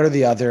 What are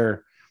the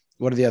other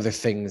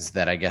things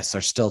that I guess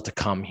are still to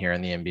come here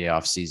in the NBA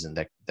off-season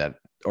that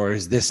or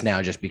is this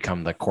now just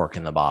become the cork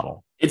in the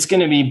bottle? It's going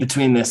to be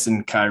between this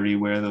and Kyrie,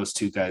 where are those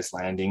two guys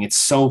landing? It's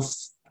so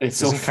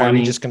funny.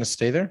 Kyrie just going to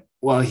stay there?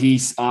 Well,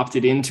 he's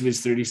opted into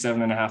his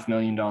 $37.5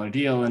 million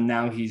deal, and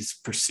now he's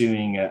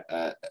pursuing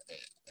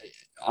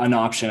an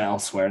option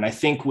elsewhere. And I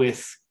think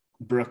with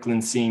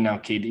Brooklyn seeing now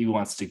KD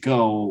wants to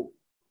go,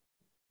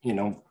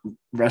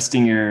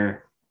 resting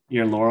your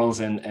your laurels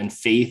and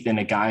faith in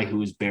a guy who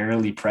was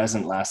barely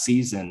present last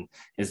season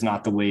is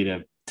not the way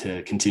to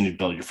continue to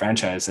build your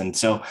franchise. And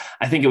so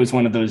I think it was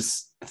one of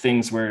those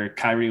things where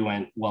Kyrie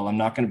went, well, I'm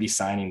not going to be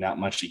signing that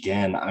much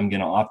again. I'm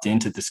going to opt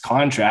into this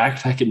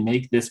contract. I can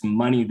make this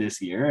money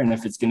this year. And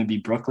if it's going to be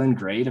Brooklyn,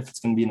 great. If it's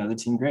going to be another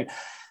team, great.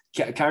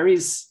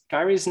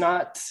 Kyrie's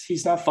not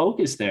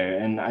focused there.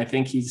 And I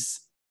think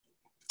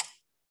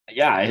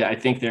I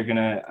think they're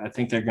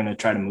gonna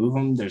try to move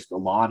him. There's a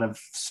lot of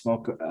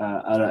smoke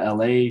out of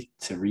LA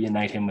to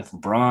reunite him with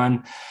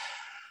LeBron.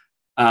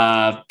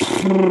 I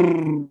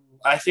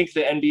think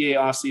the NBA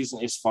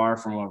offseason is far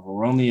from over.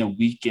 We're only a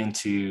week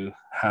into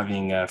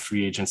having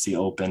free agency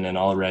open, and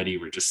already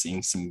we're just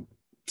seeing some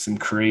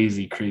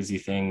crazy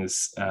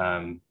things.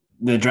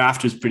 The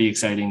draft was pretty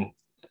exciting.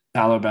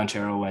 Paolo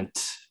Banchero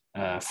went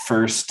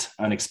first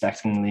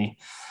unexpectedly.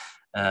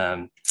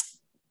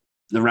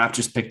 The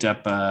Raptors picked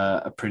up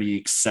a pretty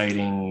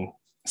exciting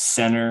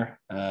center,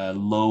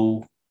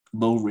 low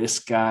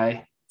risk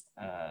guy.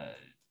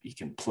 He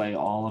can play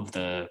all of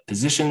the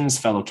positions,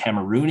 fellow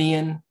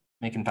Cameroonian,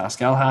 making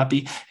Pascal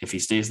happy if he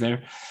stays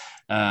there.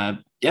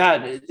 The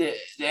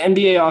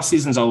NBA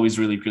offseason is always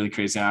really, really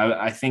crazy.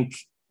 I think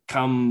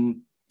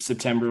come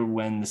September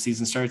when the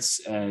season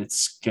starts,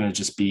 it's going to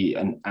just be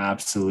an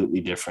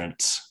absolutely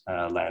different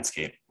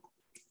landscape.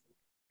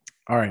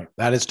 All right.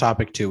 That is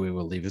topic 2. We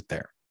will leave it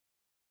there.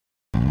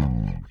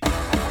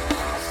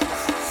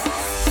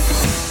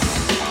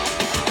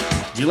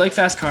 Do you like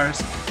fast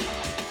cars?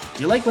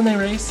 Do you like when they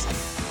race?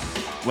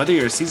 Whether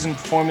you're a seasoned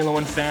Formula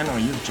One fan or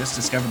you've just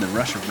discovered the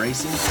rush of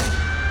racing,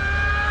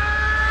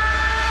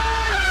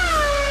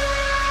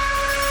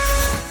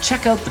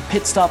 check out the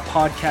Pit Stop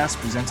Podcast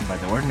presented by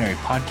the Ordinary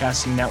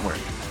Podcasting Network.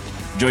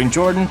 Join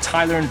Jordan,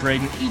 Tyler, and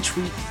Braydon each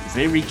week as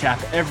they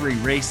recap every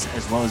race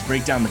as well as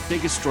break down the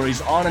biggest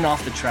stories on and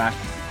off the track,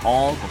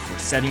 all before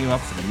setting you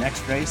up for the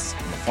next race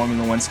in the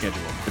Formula One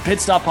schedule. The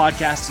Pit Stop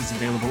Podcast is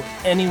available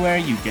anywhere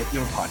you get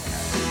your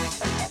podcast.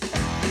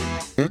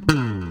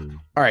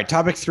 All right,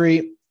 topic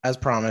 3, as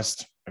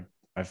promised.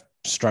 I've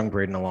strung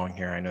Braydon along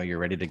here. I know you're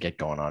ready to get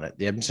going on it.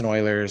 The Edmonton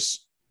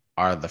Oilers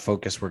are the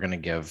focus we're going to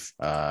give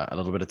a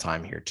little bit of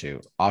time here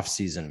to.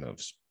 Off-season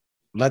moves.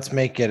 Let's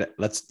do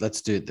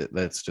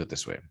it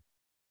this way.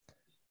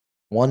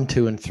 1,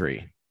 2, and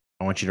 3.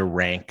 I want you to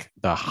rank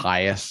the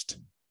highest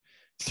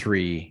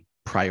 3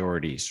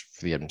 priorities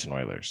for the Edmonton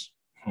Oilers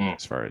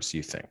as far as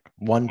you think.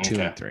 1, 2,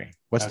 and 3.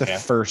 What's the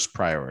first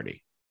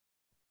priority?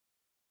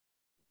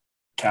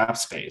 Cap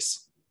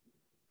space.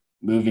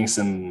 Moving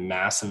some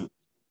massive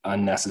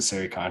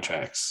unnecessary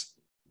contracts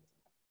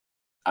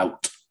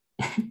out.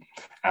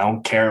 I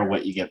don't care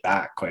what you get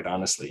back, quite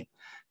honestly.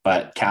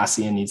 But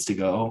Cassian needs to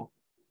go.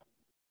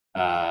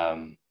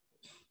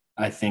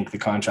 I think the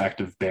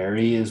contract of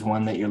Barry is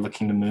one that you're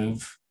looking to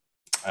move.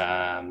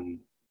 There's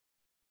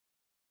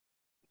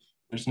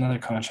another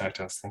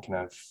contract I was thinking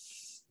of.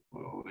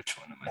 Which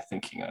one am I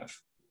thinking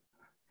of?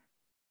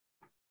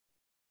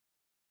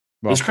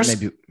 Well, is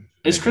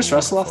Chris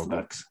Russell off the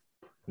books?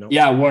 Nope.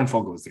 Yeah, Warren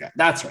Fogle is the guy.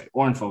 That's right.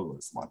 Warren Fogle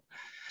is the one.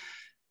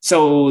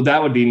 So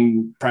that would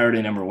be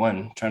priority number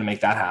 1, trying to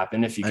make that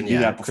happen. If you can do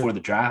that before the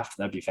draft,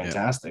 that'd be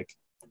fantastic.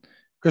 Yeah.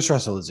 Chris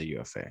Russell is a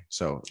UFA,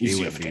 so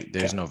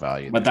there's no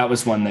value. But that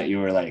was one that you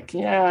were like,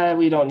 yeah,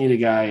 we don't need a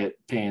guy at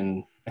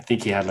paying. I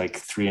think he had like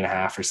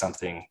 3.5 or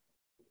something,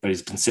 but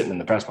he's been sitting in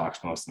the press box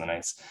most of the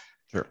nights.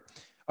 Sure.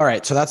 All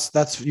right. So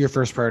that's your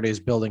first priority is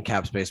building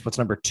cap space. What's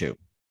number 2?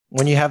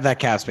 When you have that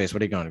cap space,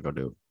 what are you going to go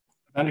do?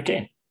 Under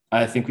Kane.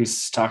 I think we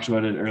talked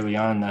about it early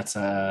on. That's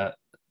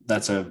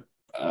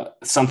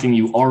something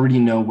you already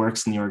know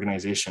works in the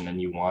organization, and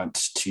you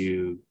want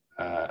to.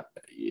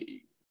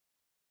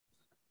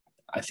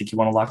 I think you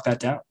want to lock that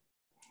down.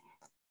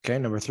 Okay,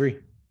 number 3.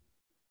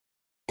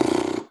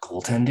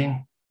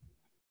 Goaltending.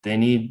 They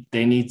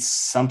need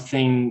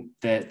something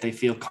that they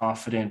feel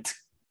confident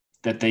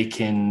that they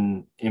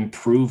can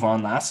improve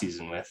on last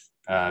season with,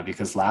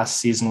 because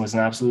last season was an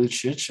absolute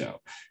shit show.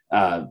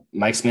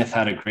 Mike Smith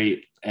had a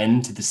great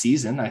end to the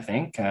season, I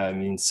think.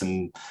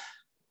 Some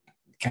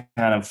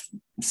kind of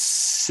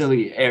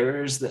silly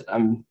errors that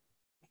I'm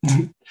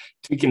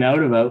tweaking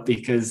out about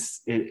because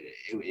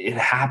it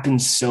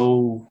happens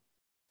so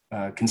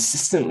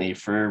consistently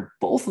for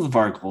both of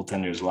our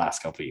goaltenders the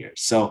last couple of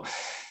years. So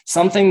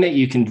something that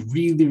you can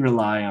really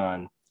rely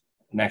on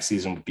next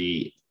season would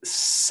be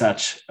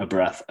such a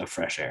breath of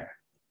fresh air.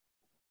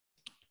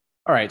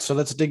 All right, so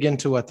let's dig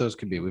into what those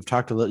could be. We've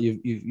talked a little.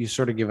 You've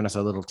sort of given us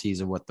a little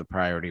tease of what the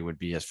priority would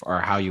be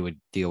or how you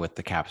would deal with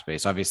the cap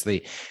space.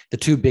 Obviously, the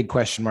 2 big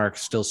question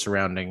marks still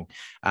surrounding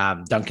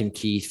Duncan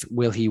Keith.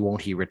 Will he?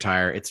 Won't he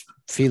retire? It's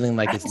feeling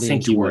like it's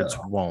leaning towards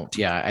won't.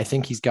 Yeah, I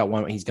think he's got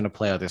one. He's going to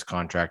play out this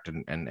contract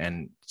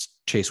and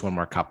chase one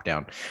more cup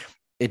down.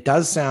 It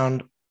does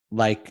sound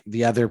like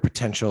the other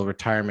potential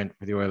retirement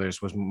for the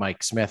Oilers was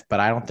Mike Smith, but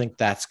I don't think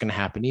that's going to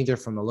happen either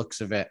from the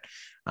looks of it.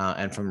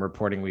 And from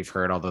reporting we've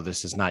heard, although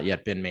this has not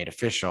yet been made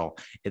official,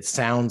 it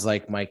sounds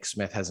like Mike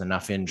Smith has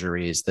enough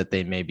injuries that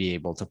they may be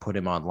able to put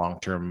him on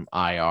long-term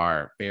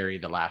IR, bury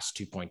the last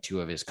 2.2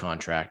 of his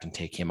contract, and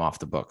take him off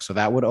the book. So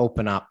that would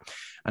open up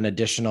an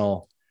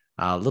additional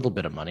little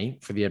bit of money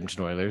for the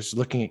Edmonton Oilers.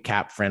 Looking at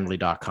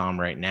capfriendly.com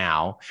right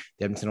now,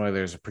 the Edmonton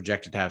Oilers are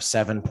projected to have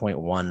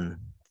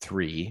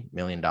 $7.13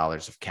 million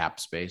of cap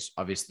space.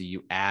 Obviously,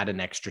 you add an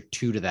extra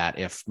 2 to that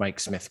if Mike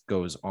Smith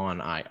goes on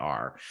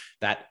IR.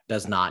 That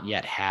does not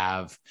yet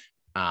have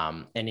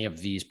any of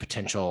these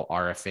potential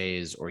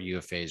RFAs or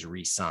UFAs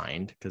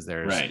re-signed, because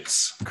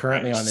there's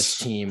currently on this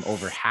team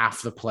over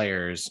half the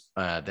players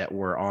that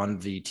were on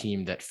the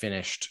team that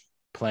finished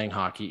playing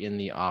hockey in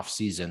the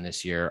off-season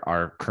this year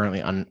are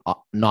currently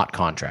not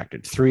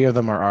contracted. 3 of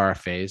them are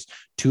RFAs,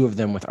 2 of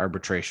them with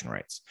arbitration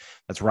rights.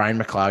 That's Ryan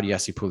McLeod,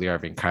 Jesse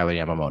Puljujarvi, and Kyler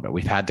Yamamoto.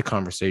 We've had the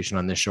conversation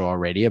on this show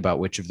already about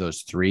which of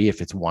those 3,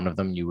 if it's one of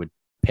them, you would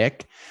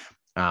pick.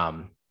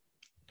 And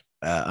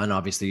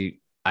obviously,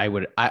 I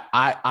would,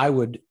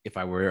 if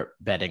I were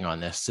betting on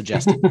this,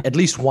 suggest at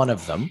least one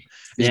of them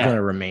is going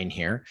to remain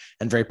here,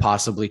 and very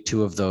possibly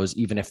 2 of those,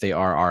 even if they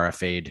are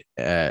RFA'd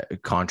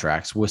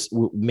contracts,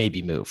 will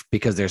maybe move,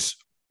 because there's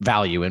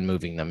value in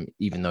moving them,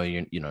 even though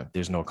you know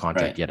there's no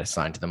contract yet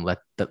assigned to them.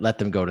 Let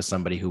them go to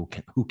somebody who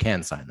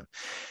can sign them.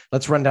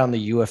 Let's run down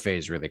the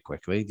UFAs really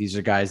quickly. These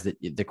are guys that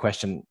the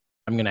question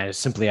I'm going to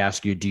simply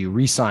ask you: do you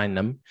re-sign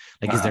them?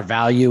 Like, is there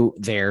value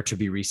there to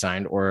be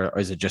re-signed, or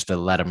is it just to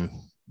let them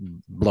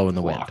blow in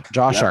the wind?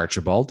 Josh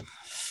Archibald.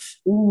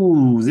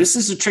 Ooh, this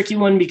is a tricky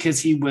one, because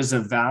he was a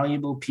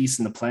valuable piece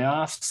in the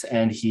playoffs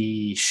and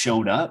he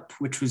showed up,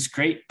 which was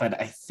great. But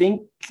I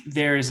think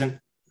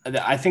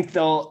I think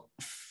they'll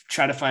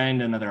try to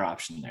find another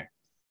option there.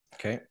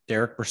 Okay.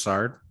 Derek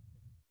Brassard.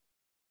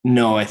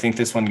 No, I think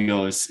this one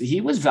goes. He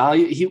was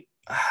value.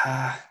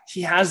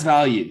 He has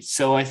value.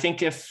 So I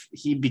think if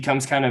he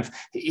becomes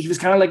he was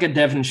kind of like a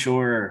Devon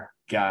Shore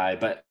guy,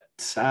 but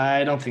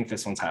I don't think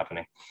this one's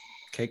happening.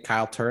 Okay,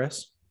 Kyle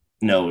Turris.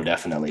 No,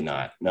 definitely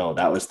not. No,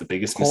 that was the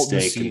biggest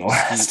mistake in the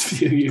last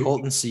few years.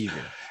 Colton Seaver.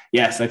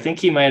 Yes, I think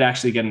he might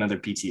actually get another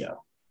PTO.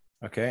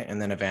 Okay,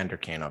 and then Evander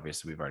Kane,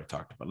 obviously, we've already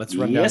talked about. Let's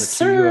run down the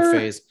 2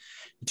 UFAs.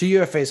 2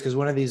 UFAs, because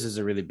one of these is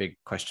a really big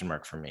question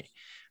mark for me.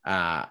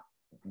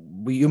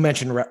 You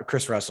mentioned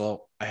Chris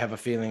Russell. I have a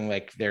feeling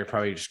like they're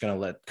probably just going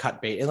to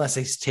cut bait, unless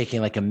he's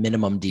taking like a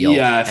minimum deal.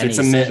 Yeah, if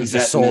he's a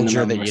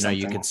soldier that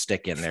you can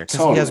stick in there,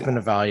 because he has been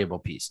a valuable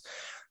piece.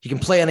 He can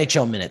play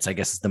NHL minutes, I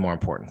guess, is the more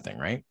important thing,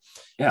 right?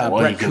 Yeah,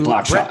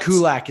 Brett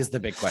Kulak is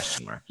the big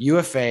question mark.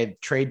 UFA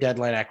trade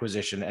deadline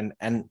acquisition,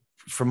 and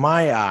from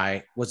my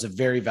eye, was a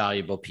very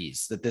valuable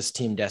piece that this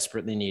team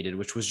desperately needed,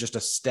 which was just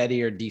a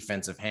steadier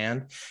defensive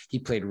hand. He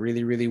played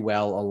really, really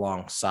well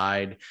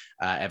alongside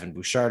Evan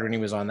Bouchard when he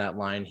was on that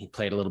line. He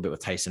played a little bit with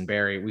Tyson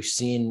Barrie. We've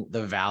seen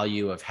the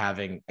value of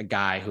having a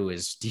guy who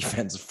is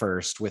defense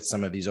first with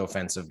some of these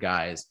offensive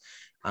guys.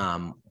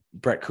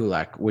 Brett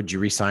Kulak, would you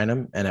re-sign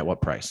him, and at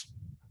what price?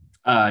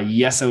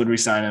 Yes, I would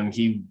re-sign him.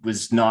 He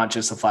was not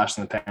just a flash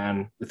in the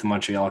pan with the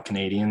Montreal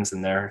Canadiens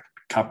in their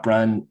cup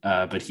run,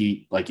 but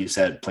he, like you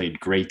said, played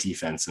great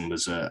defense and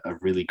was a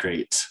really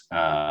great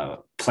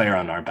player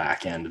on our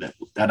back end.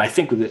 That I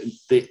think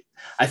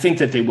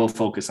that they will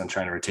focus on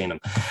trying to retain him.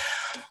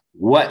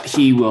 What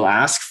he will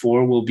ask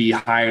for will be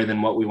higher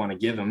than what we want to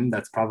give him.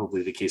 That's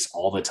probably the case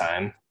all the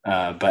time.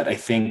 But I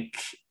think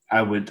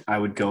I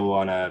would go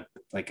on a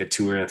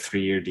 2 or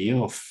 3 year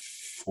deal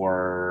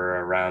for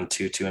around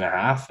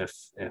 2.5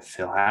 if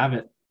he'll have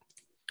it.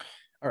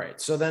 All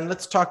right. So then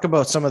let's talk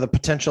about some of the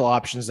potential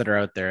options that are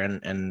out there,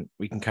 and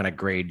we can kind of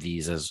grade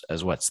these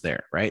as what's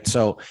there, right?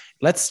 So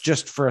let's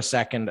just for a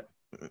second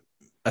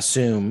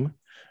assume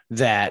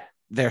that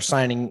they're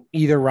signing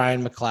either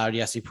Ryan McLeod,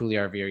 Jesse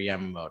Puljujarvi, or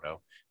Yamamoto.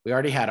 We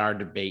already had our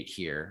debate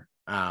here.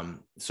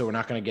 So we're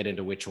not going to get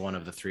into which one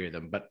of the 3 of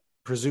them, but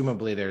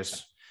presumably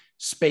there's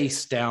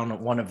space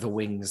down one of the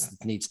wings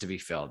that needs to be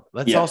filled.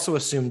 Let's also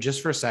assume,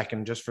 just for a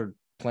second, just for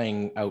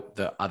playing out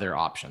the other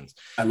options.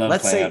 I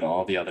love playing out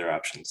all the other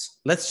options.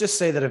 Let's just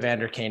say that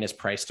Evander Kane has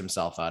priced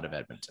himself out of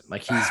Edmonton.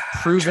 Like, he's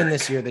proven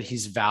this year that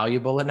he's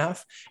valuable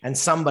enough, and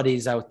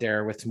somebody's out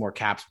there with more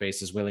cap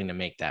space is willing to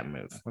make that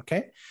move.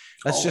 Okay.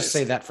 Let's just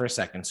say that for a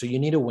second. So you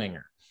need a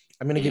winger.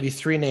 I'm going to give you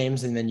 3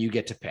 names, and then you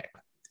get to pick.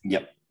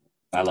 Yep.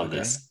 I love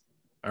this.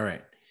 All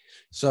right.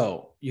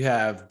 So you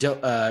have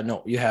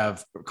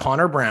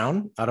Connor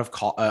Brown out of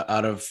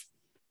Ottawa.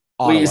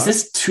 Wait, is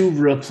this to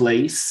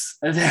replace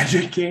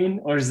Evander Kane,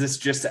 or is this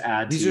just to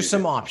add? These are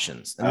some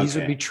options, and these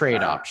would be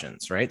trade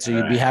options, right? So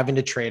you'd be having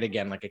to trade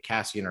again, like a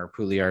Cassian or a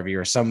Puljujarvi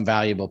or some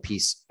valuable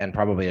piece, and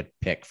probably a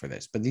pick for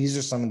this. But these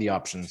are some of the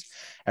options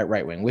at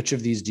right wing. Which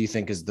of these do you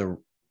think is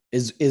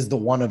the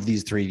one of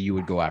these 3 you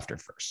would go after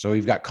first? So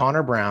we've got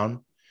Connor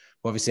Brown,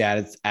 who obviously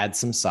add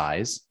some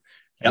size.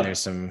 And there's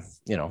some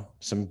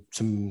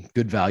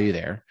good value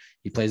there.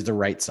 He plays the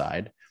right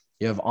side.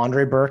 You have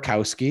Andre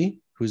Burakovsky,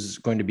 who's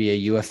going to be a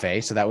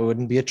UFA. So that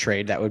wouldn't be a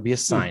trade. That would be a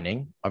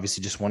signing.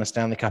 Obviously just won a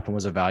Stanley Cup and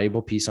was a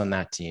valuable piece on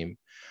that team.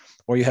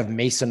 Or you have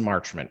Mason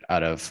Marchment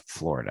out of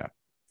Florida.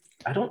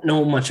 I don't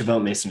know much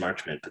about Mason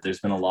Marchment, but there's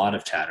been a lot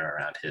of chatter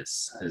around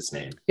his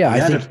name. Yeah,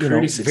 I think,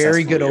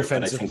 very good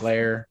offensive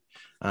player.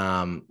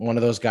 One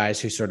of those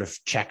guys who sort of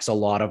checks a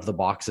lot of the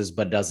boxes,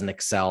 but doesn't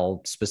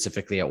excel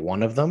specifically at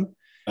one of them.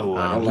 Oh,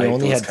 I don't like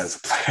those kinds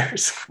of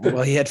players.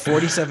 Well, he had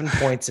 47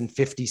 points in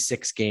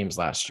 56 games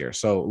last year.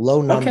 So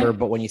low number,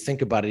 but when you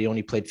think about it, he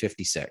only played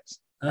 56.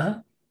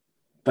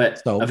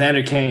 But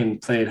Evander Kane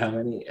played how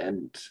many?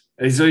 And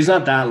so he's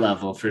not that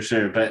level for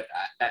sure. But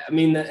I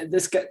mean,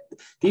 this guy,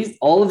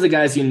 all of the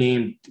guys you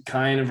named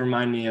kind of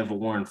remind me of a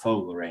Warren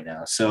Fogle right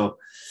now. So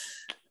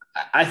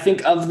I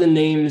think of the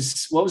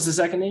names, what was the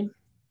second name?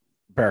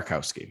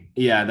 Burakovsky.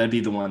 Yeah, that'd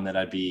be the one that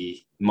I'd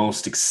be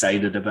most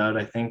excited about.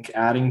 I think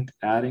adding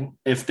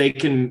if they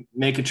can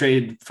make a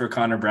trade for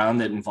Connor Brown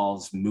that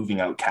involves moving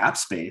out cap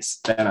space,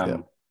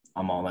 then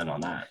I'm all in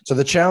on that. So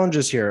the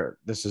challenges here,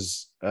 this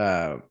is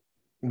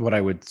what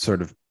I would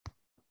sort of,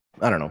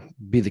 I don't know,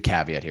 be the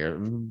caveat here.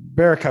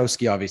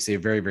 Burakovsky, obviously a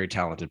very, very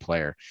talented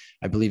player.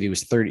 I believe he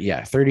was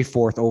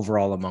 34th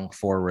overall among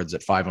forwards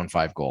at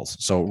 5-on-5 goals.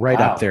 So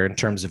up there in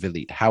terms of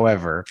elite.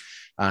 However,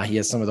 he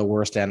has some of the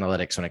worst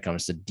analytics when it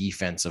comes to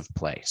defensive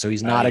play. So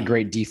he's not a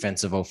great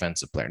defensive,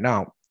 offensive player.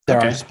 Now, there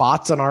are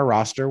spots on our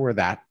roster where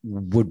that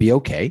would be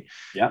okay.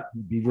 Yeah.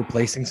 Be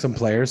replacing some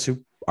players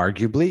who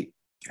arguably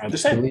are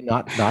really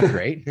not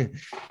great.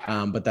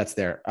 But that's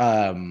there.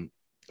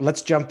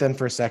 Let's jump then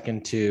for a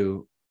second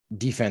to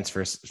defense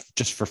first,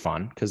 just for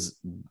fun. Because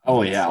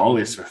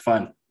always for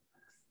fun.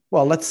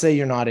 Well, let's say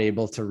you're not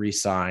able to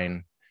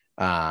re-sign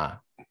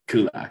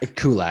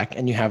Kulak,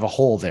 and you have a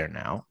hole there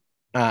now.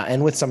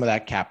 And with some of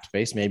that cap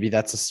space, maybe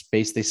that's a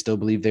space they still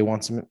believe they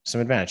want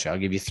some advantage. I'll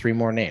give you 3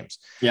 more names.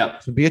 Yeah.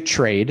 So be a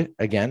trade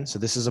again. So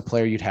this is a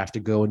player you'd have to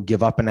go and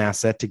give up an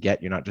asset to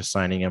get. You're not just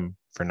signing him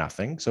for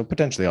nothing. So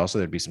potentially also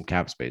there'd be some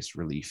cap space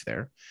relief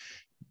there.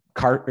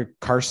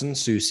 Carson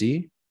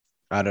Soucy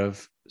out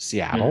of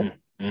Seattle.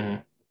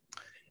 Mm-hmm.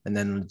 And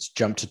then let's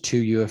jump to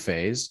 2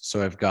 UFAs.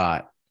 So I've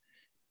got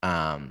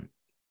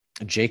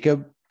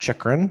Jacob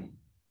Chychrun.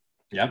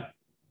 Yep.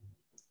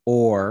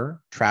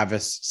 Or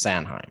Travis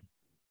Sanheim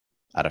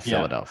out of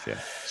Philadelphia.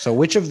 So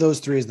which of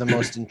those 3 is the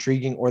most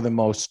intriguing or the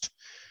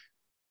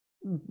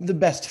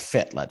best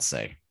fit, let's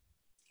say?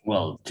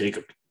 Well,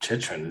 Jacob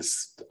Chychrun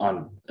is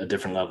on a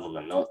different level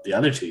than the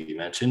other 2 you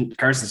mentioned.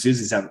 Carson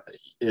Soucy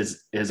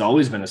has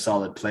always been a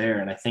solid player,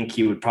 and I think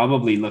he would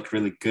probably look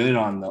really good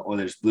on the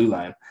Oilers blue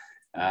line.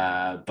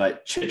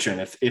 But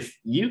Chychrun, if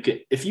you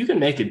can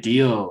make a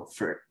deal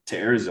to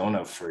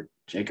Arizona for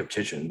Jacob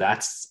Chychrun,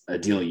 that's a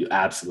deal you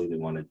absolutely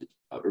want to.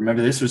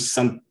 Remember, this was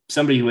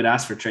somebody who would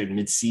ask for trade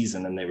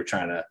mid-season, and they were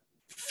trying to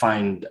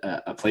find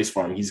a place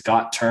for him. He's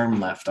got term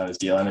left on his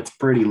deal, and it's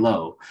pretty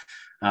low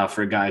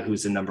for a guy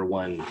who's a number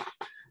 1.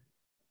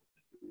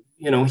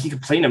 He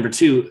could play number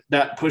 2.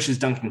 That pushes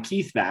Duncan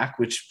Keith back,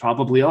 which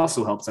probably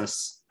also helps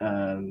us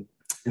in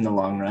the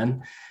long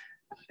run.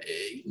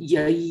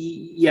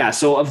 Yeah.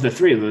 So of the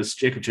 3 of those,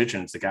 Jacob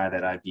Chychrun is the guy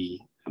that I'd be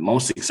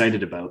most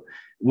excited about.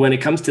 When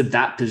it comes to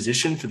that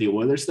position for the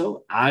Oilers,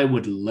 though, I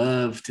would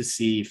love to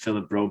see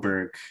Philip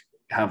Broberg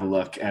have a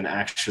look and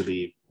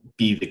actually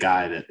be the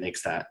guy that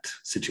makes that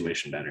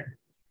situation better.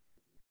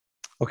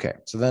 Okay,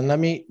 so then let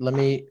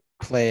me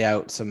play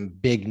out some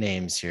big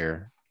names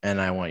here, and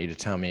I want you to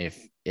tell me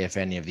if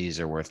any of these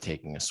are worth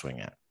taking a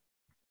swing at.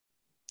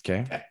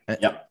 Okay.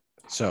 Yep.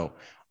 So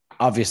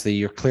obviously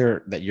you're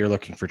clear that you're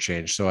looking for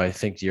change. So I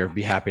think you'll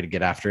be happy to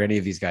get after any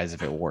of these guys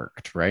if it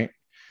worked, right?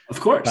 Of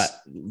course.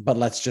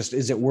 But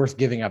is it worth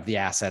giving up the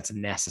assets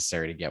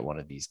necessary to get one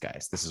of these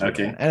guys? This is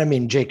okay. And I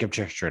mean, Jacob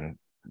Chychrun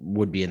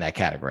would be in that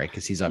category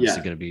because he's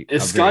obviously going to be.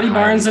 If Scotty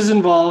Barnes is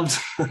involved.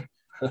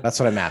 That's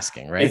what I'm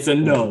asking, right? It's a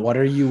no. What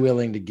are you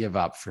willing to give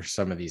up for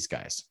some of these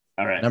guys?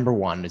 All right. Number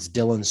 1 is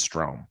Dylan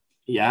Strome.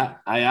 Yeah,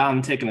 I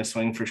am taking a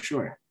swing for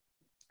sure.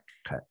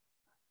 Okay.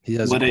 He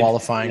has a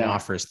qualifying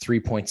offer is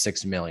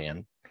 $3.6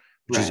 million.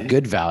 Which is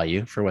good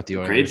value for what the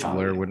Oilers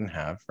wouldn't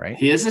have, right?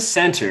 He is a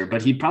center,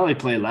 but he'd probably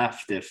play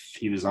left if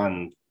he was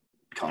on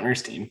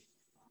Connor's team.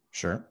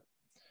 Sure.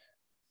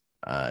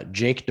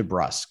 Jake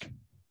DeBrusk.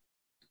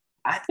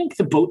 I think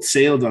the boat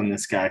sailed on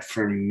this guy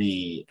for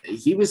me.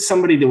 He was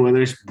somebody the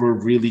Oilers were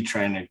really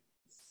trying to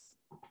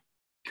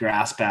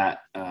grasp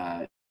at.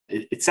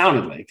 It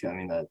sounded like, I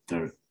mean,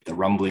 the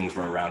rumblings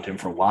were around him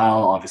for a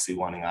while, obviously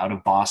wanting out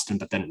of Boston,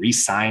 but then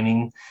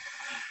re-signing.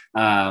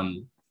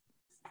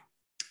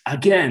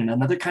 Again,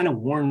 another kind of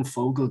Warren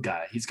Fogle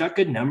guy. He's got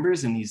good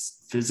numbers and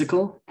he's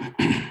physical.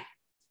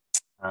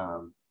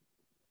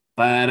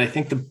 But I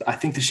think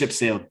the ship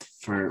sailed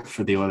for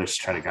the Oilers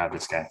to try to grab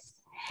this guy.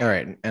 All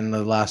right, and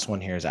the last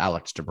one here is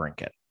Alex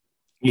DeBrincat.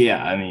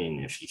 Yeah, I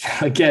mean,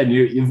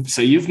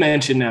 you've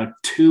mentioned now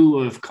 2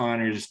 of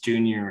Connor's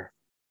junior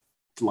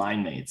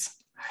line mates,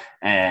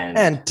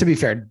 and to be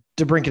fair,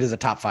 DeBrincat is a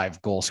top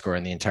 5 goal scorer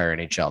in the entire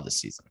NHL this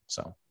season.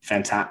 So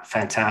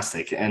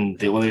fantastic. And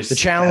the Oilers, the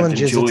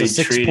challenge is it's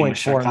a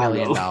 $6.4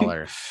 million.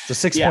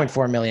 It's a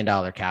 $6.4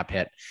 million cap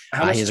hit.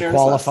 He has a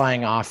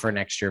qualifying offer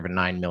next year of a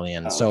 $9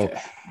 million. So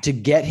to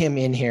get him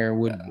in here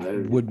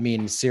would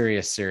mean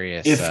serious.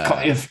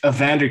 If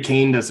Evander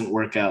Kane doesn't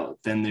work out,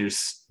 then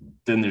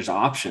there's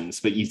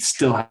options, but you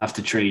still have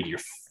to trade your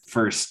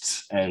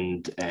first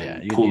and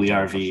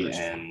Puljujärvi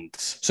and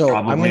so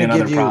probably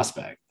another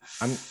prospect.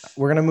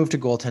 We're going to move to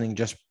goaltending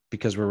just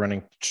because we're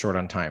running short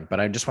on time, but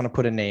I just want to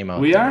put a name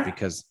out there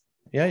because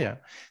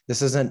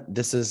this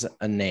is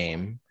a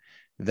name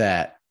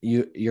that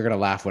you're going to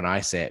laugh when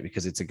I say it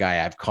because it's a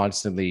guy I've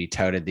constantly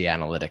touted the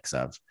analytics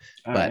of,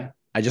 but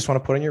I just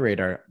want to put on your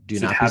radar. Do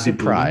not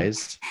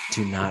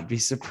be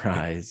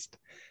surprised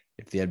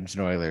if the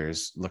Edmonton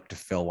Oilers look to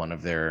fill one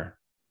of their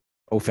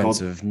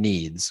offensive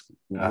needs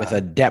with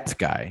a depth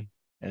guy,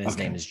 and his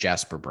name is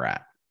Jasper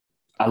Bratt.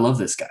 I love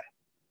this guy.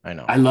 I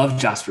know. I love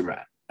Jasper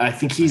Bratt. I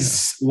think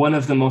he's one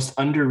of the most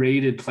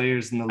underrated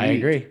players in the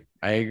league.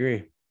 I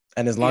agree.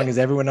 And as long as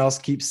everyone else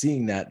keeps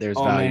seeing that, there's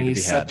value to be had.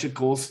 He's such a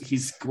goal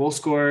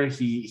scorer.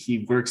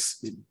 He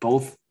works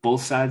both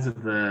sides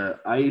of the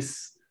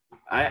ice.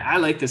 I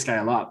like this guy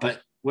a lot.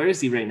 But where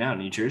is he right now?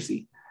 New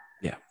Jersey?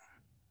 Yeah.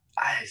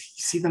 I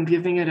see them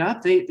giving it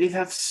up. They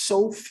have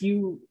so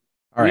few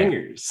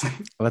wingers. Right.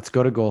 Let's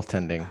go to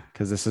goaltending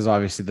because this is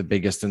obviously the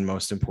biggest and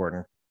most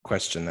important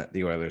question that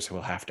the Oilers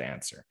will have to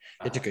answer.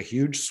 They took a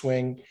huge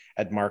swing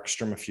at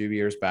Markstrom a few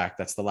years back.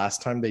 That's the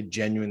last time they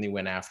genuinely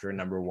went after a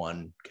number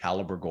 1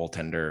 caliber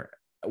goaltender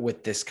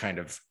with this kind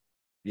of,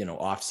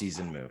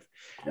 off-season move.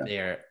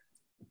 Yeah.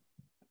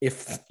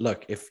 If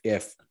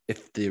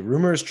the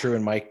rumor is true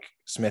and Mike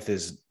Smith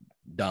is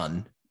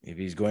done, if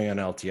he's going on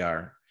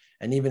LTR,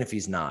 and even if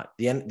he's not,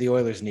 the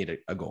Oilers need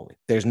a goalie.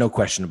 There's no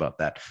question about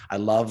that. I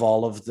love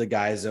all of the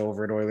guys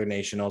over at Oiler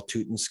Nation. I'll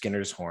toot and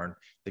Skinner's horn.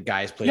 The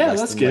guys play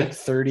less than like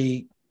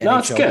 30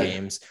 NHL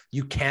games.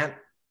 You can't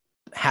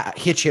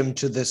hitch him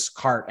to this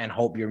cart and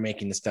hope you're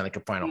making the Stanley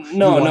Cup final.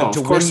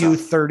 To win you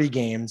 30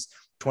 games,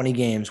 20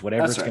 games,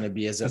 whatever it's going to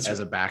be as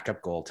a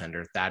backup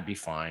goaltender, that'd be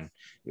fine.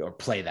 Or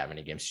play that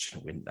many games. You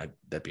should win.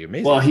 That'd be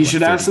amazing. Well, he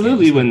should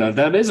absolutely win, though.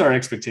 That is our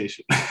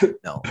expectation.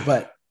 No,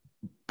 but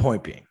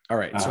point being. All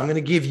right. So I'm going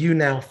to give you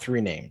now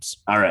 3 names.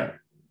 All right.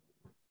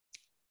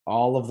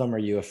 All of them are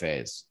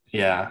UFAs.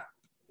 Yeah.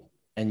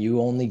 And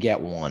you only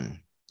get one.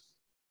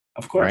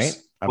 Of course.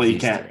 Right? Well, you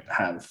can't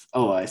have.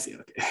 Oh, I see.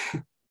 Okay.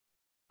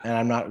 And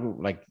I'm not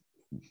like,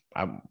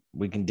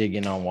 we can dig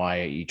in on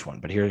why each one,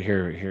 but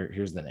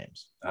here's the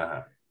names.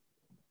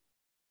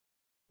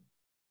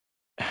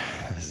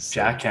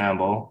 Jack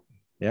Campbell.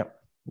 Yep.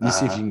 Let's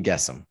see if you can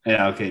guess them.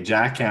 Yeah. Okay.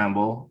 Jack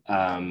Campbell.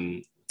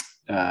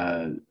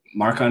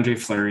 Marc-Andre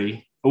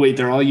Fleury. Oh wait,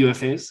 they're all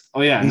UFAs.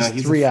 Oh yeah,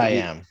 he's 3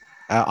 IM.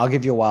 I'll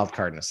give you a wild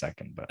card in a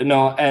second, but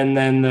no. And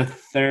then the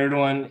third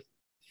one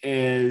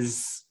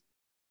is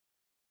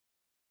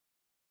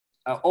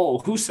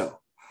Husso.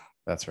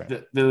 That's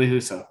right, Billy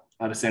Husso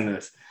out of St.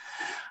 Louis.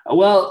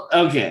 Well,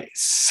 okay.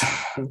 So,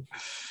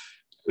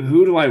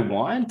 who do I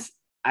want?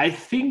 I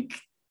think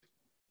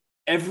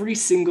every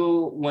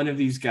single one of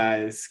these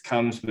guys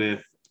comes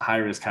with high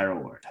risk, high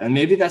reward, and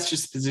maybe that's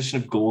just a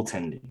position of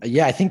goaltending.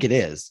 Yeah, I think it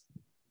is.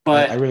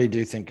 But I really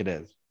do think it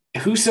is.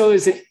 Husso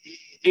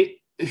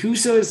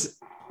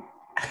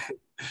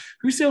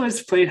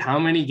has played how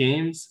many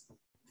games?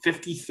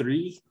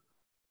 53.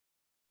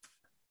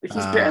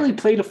 He's barely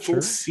played a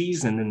full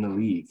season in the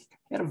league.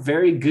 He had a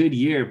very good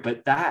year,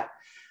 but I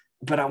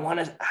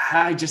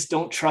just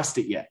don't trust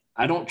it yet.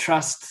 I don't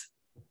trust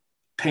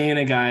paying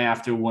a guy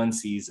after one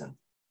season.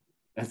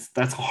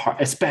 That's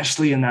hard,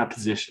 especially in that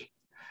position.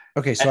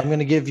 Okay, so I'm going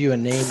to give you a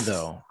name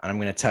though, and I'm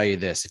going to tell you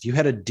this: if you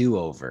had a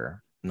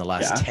do-over in the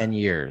last 10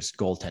 years,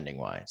 goaltending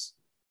wise,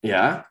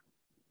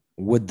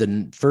 would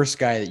the first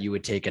guy that you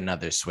would take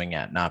another swing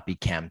at not be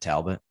Cam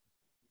Talbot?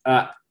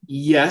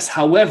 Yes.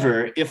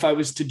 However, if I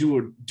was to do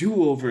a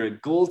do-over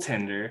at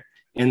goaltender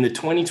in the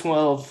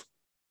 2012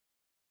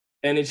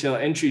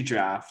 NHL entry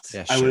draft,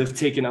 I would have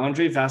taken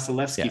Andrei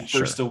Vasilevsky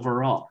first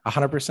overall.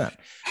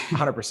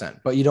 100%.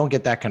 But you don't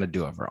get that kind of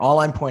do-over.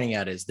 All I'm pointing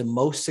out is the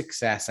most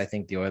success I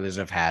think the Oilers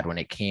have had when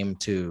it came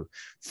to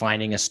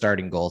finding a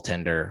starting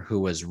goaltender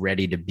who was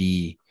ready to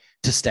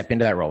step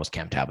into that role was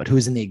Cam Talbot, who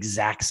is in the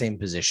exact same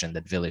position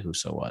that Ville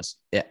Husso was.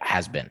 It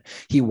has been.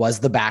 He was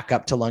the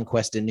backup to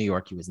Lundqvist in New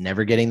York. He was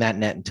never getting that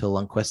net until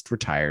Lundqvist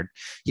retired.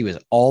 He was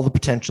all the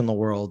potential in the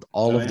world,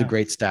 all of the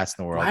great stats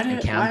in the world.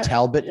 Cam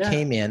Talbot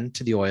came in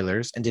to the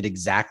Oilers and did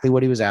exactly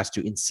what he was asked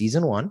to in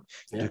season 1.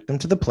 Took them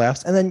to the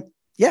playoffs. And then,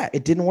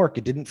 it didn't work.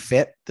 It didn't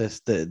fit.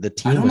 The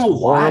team was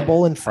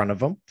horrible in front of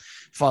him.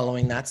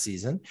 Following that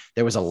season,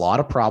 there was a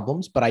lot of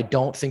problems, but I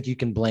don't think you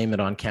can blame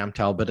it on Cam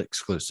Talbot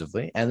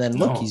exclusively. And then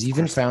look, he's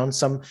even found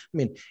some. I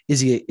mean,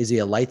 is he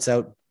a lights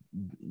out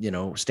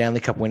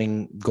Stanley Cup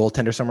winning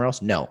goaltender somewhere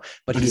else? No,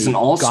 but he's an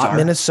all-star. Got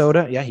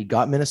Minnesota. Yeah, he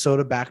got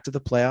Minnesota back to the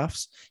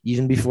playoffs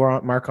even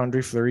before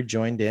Marc-Andre Fleury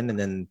joined in. And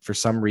then for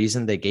some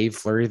reason they gave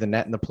Fleury the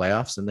net in the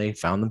playoffs and they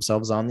found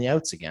themselves on the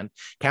outs again.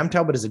 Cam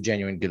Talbot is a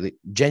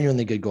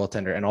genuinely good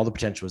goaltender, and all the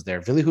potential was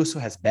there. Ville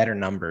Husso has better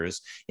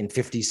numbers in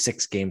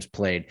 56 games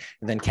played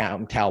than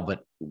Cam Talbot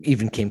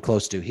even came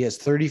close to. He has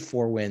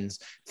 34 wins,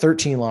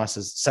 13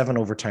 losses, 7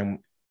 overtime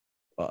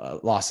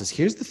losses.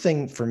 Here's the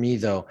thing for me,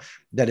 though,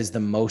 that is the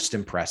most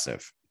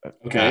impressive.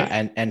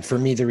 Okay. And for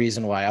me, the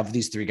reason why of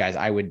these 3 guys,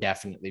 I would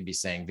definitely be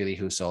saying Ville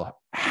Husso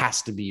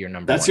has to be your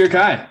number That's one. Your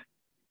guy.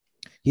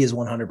 He is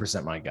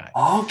 100% my guy.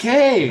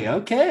 Okay. I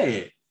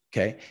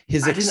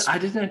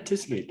didn't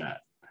anticipate that.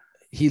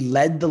 He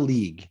led the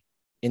league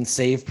in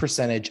save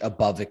percentage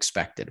above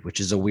expected,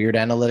 which is a weird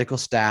analytical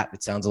stat.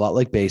 It sounds a lot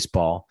like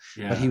baseball,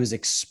 but he was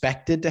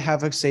expected to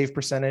have a save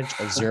percentage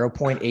of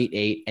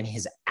 0.88 and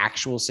his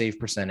actual save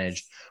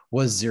percentage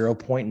was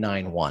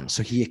 0.91.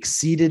 So he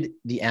exceeded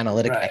the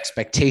analytic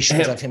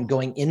expectations of him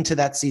going into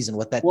that season.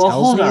 What that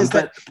tells me is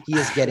that he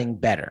is getting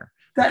better.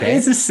 That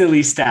is a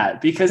silly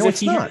stat because if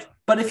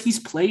he's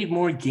played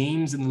more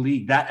games in the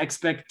league, that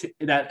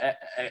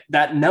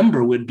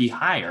number would be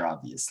higher,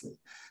 obviously.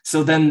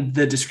 So then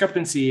the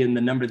discrepancy in the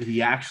number that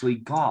he actually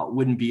got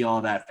wouldn't be all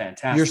that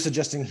fantastic. You're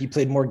suggesting he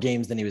played more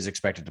games than he was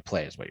expected to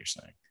play is what you're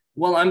saying.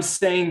 Well, I'm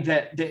saying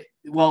that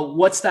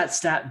what's that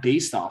stat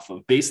based off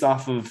of? Based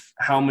off of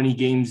how many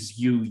games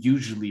you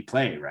usually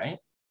play, right?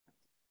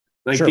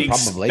 Like sure,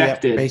 probably.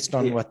 Based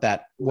on what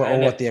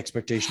the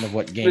expectation of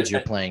what games you're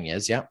playing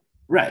is. Yeah.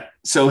 Right.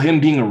 So him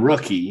being a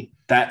rookie,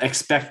 that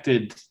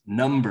expected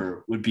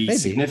number would be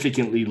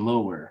significantly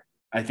lower,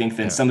 I think,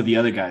 than some of the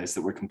other guys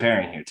that we're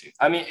comparing here to.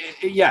 I mean,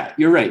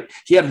 you're right.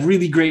 He had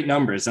really great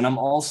numbers, and I'm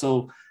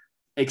also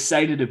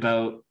excited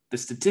about the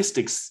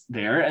statistics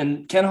there.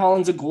 And Ken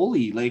Holland's a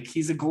goalie. Like,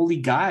 he's a goalie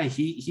guy.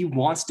 He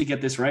wants to get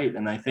this right.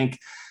 And I think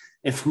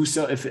if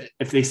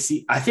they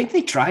see, I think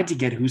they tried to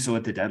get Husso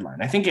at the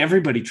deadline. I think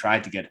everybody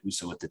tried to get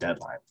Husso at the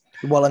deadline.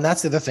 Well, and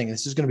that's the other thing.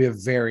 This is going to be a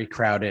very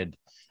crowded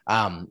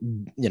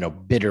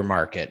bidder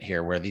market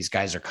here where these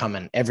guys are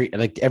coming every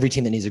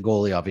team that needs a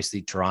goalie,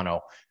 obviously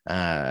Toronto,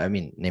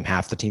 name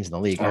half the teams in the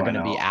league are going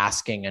to be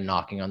asking and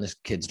knocking on this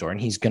kid's door, and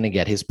he's going to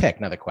get his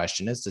pick. Now the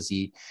question is, does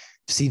he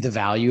see the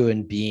value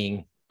in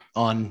being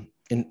behind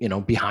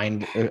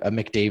a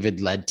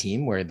McDavid led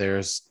team where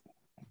there's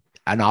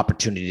an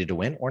opportunity to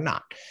win or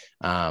not?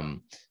 That's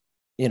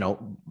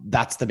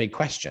the big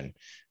question.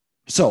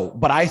 So,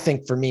 but I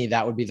think for me,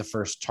 that would be the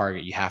first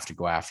target you have to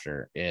go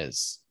after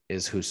is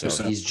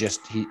Husso. He's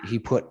just, he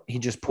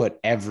just put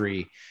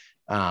every,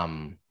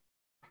 he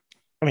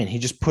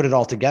just put it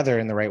all together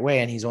in the right way.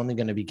 And he's only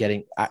going to be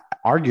getting,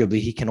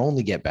 arguably he can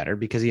only get better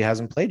because he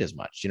hasn't played as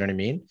much. You know what I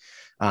mean?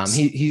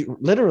 He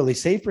literally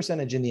save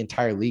percentage in the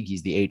entire league.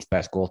 He's the 8th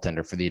best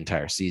goaltender for the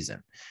entire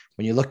season.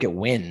 When you look at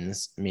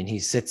wins,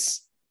 he's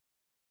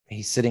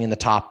sitting in the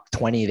top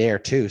 20 there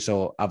too.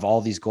 So of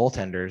all these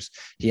goaltenders,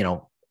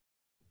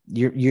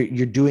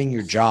 you're doing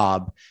your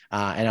job.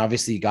 And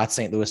obviously you got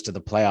St. Louis to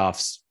the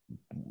playoffs,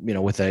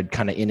 with a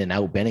kind of in and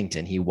out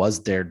Bennington. He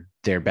was their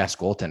best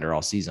goaltender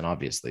all season,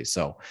 obviously.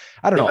 So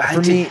I don't know.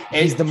 For me,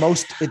 it's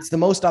the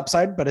most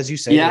upside, but as you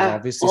say,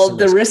 obviously. Well,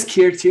 the risk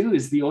here too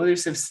is the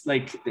Oilers have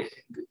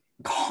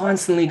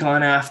constantly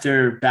gone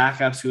after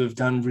backups who have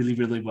done really,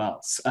 really well.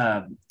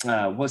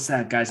 What's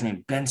that guy's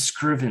name? Ben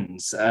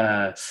Scrivens.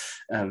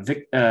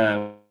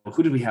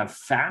 Who did we have?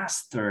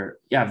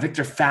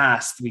 Victor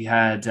Fast. We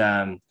had,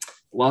 Cam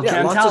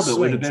Talbot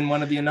would have been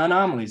one of the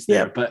anomalies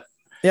there, but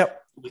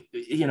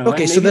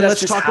okay, so then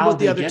let's talk about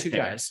the other two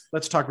guys.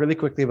 Let's talk really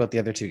quickly about the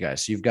other two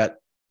guys. So you've got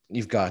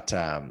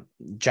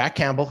Jack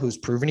Campbell, who's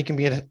proven he can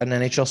be an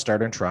NHL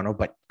starter in Toronto,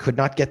 but could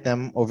not get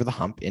them over the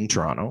hump in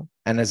Toronto.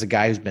 And as a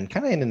guy who's been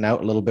kind of in and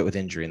out a little bit with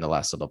injury in the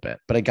last little bit,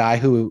 but a guy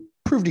who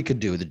proved he could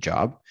do the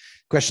job.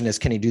 Question is,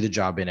 can he do the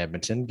job in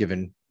Edmonton,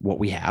 given what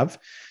we have?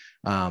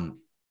 And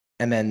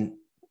then,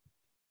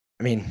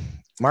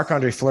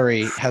 Marc-Andre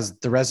Fleury has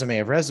the resume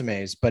of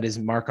resumes, but is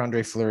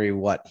Marc-Andre Fleury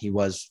what he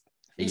was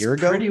a year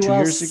ago, 2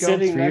 years ago,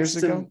 3 years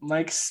ago?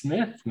 Mike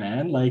Smith,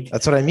 man.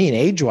 That's what I mean.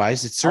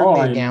 Age-wise, it's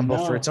certainly a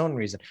gamble for its own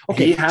reason.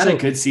 Okay, he had a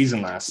good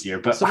season last year,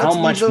 but how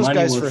much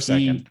money will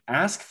he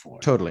ask for?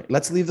 Totally.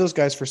 Let's leave those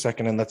guys for a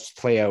second and let's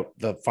play out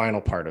the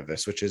final part of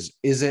this, which is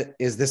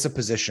this a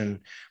position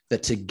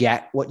that to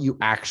get what you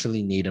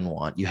actually need and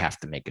want, you have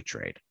to make a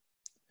trade?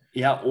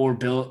 Yeah, or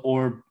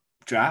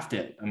draft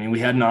it. We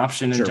had an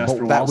option in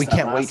Jesper Wallstedt. We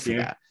can't wait for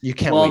that. You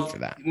can't wait for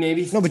that.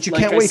 Maybe but you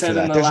can't wait for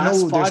that. There's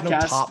no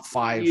top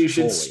 5. You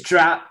should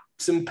strap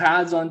some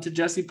pads onto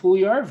Jesse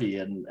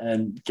Puljujarvi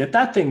and get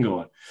that thing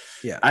going.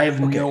 Yeah, I have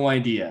no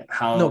idea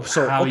how.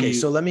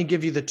 So let me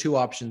give you the 2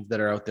 options that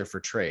are out there for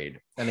trade.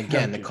 And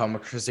again, the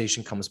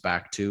conversation comes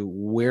back to,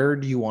 where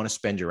do you want to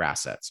spend your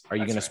assets? Are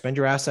you going to spend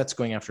your assets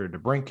going after a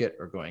DeBrincat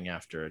or going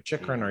after a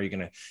Chikrin? Or are you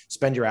going to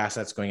spend your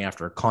assets going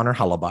after a Connor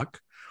Hellebuyck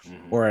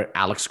or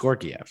Alex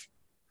Gorgiev?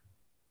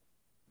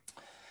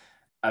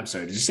 I'm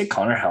sorry, did you say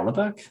Connor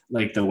Hellebuck?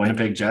 Like the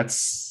Winnipeg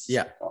Jets?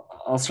 Yeah.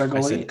 All-star goalie?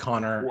 I said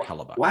Connor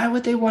Hellebuck. Why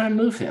would they want to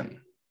move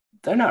him?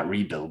 They're not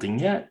rebuilding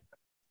yet.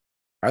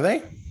 Are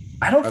they?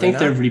 I don't think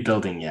they're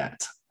rebuilding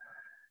yet.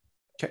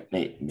 Okay.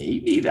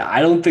 Maybe that.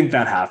 I don't think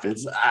that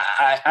happens.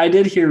 I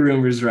did hear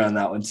rumors around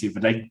that one too,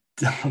 but I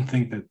don't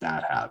think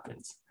that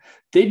happens.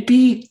 They'd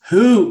be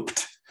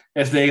hooped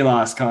if they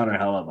lost Connor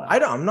Hellebuck.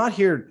 I'm not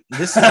here.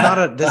 This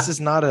is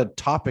not a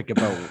topic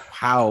about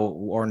how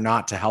or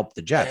not to help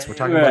the Jets. We're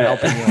talking about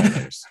helping the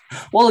Oilers.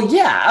 Well,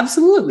 yeah,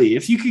 absolutely.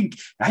 If you could,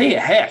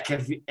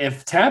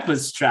 if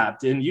Tampa's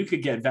trapped and you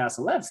could get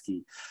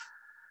Vasilevsky,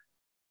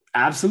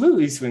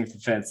 absolutely swing for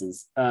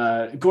fences.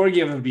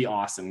 Georgiev would be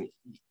awesome.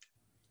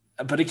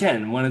 But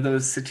again, one of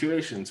those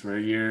situations where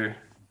you're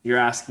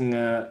asking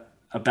a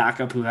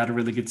backup who had a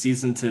really good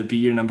season to be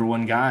your number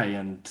one guy,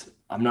 and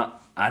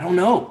I don't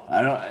know.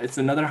 It's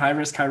another high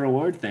risk, high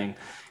reward thing.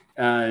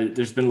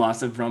 There's been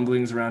lots of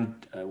rumblings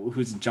around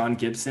who's John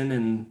Gibson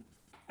and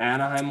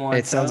Anaheim wants.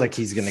 It sounds like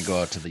he's going to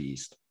go out to the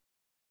East.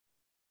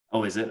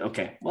 Oh, is it?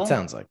 Okay. Well, it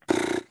sounds like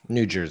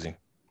New Jersey.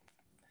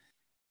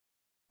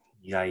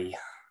 Yay.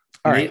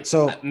 All right.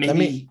 So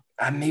maybe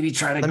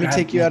trying to. Let me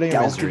take you out of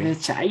your misery.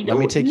 Let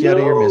me take you out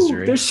of your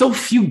misery. There's so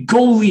few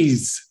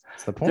goalies.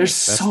 That's the point. There's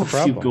so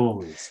few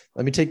goalies.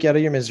 Let me take you out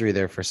of your misery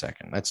there for a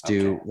second. Let's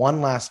do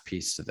one last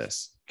piece to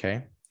this.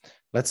 Okay.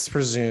 Let's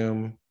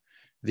presume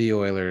the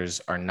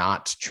Oilers are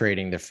not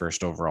trading the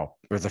first overall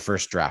or the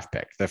first draft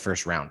pick, the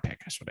first round pick.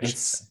 That's what I should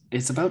say.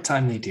 It's about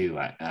time they do.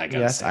 I gotta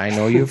yes, say. I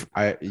know you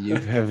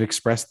have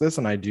expressed this,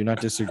 and I do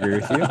not disagree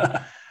with you.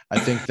 I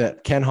think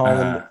that Ken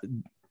Holland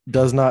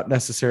does not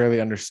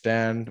necessarily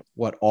understand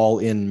what all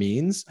in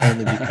means,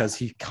 only because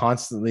he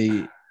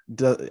constantly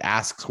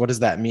asks, what does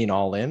that mean,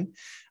 all in?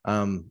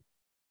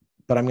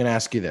 But I'm going to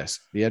ask you this.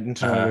 The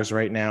Edmonton Oilers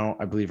right now,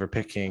 I believe, are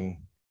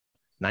picking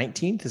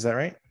 19th. Is that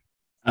right?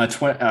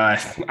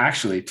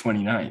 Actually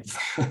 29th.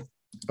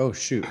 Oh,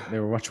 shoot. They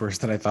were much worse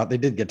than I thought. They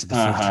did get to the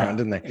first round,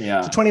 didn't they?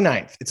 Yeah. So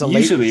 29th. It's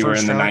Usually we're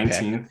in the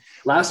 19th.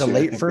 Last year,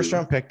 late first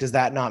round pick. Does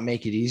that not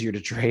make it easier to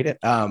trade it?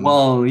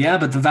 Well, yeah,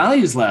 but the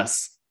value is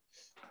less.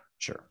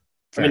 Sure.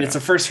 Fair enough. It's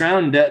a first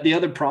round. The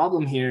other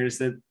problem here is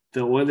that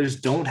the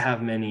Oilers don't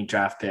have many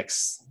draft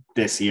picks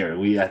this year.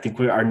 I think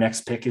our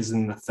next pick is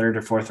in the third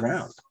or fourth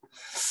round.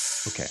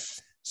 Okay.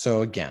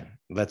 So again,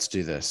 let's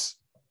do this.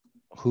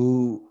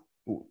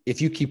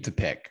 If you keep the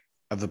pick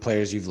of the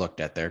players you've looked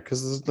at there,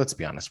 because let's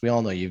be honest, we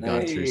all know you've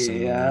gone through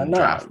some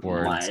draft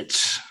boards.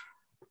 Much.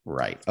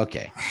 Right.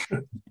 Okay.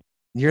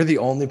 You're the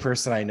only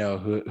person I know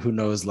who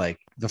knows like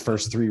the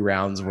first 3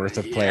 rounds worth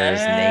of players'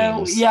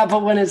 names. Yeah,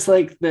 but when it's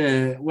like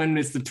the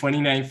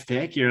 29th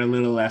pick, you're a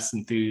little less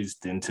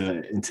enthused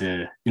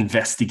into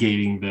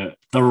investigating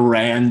the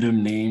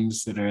random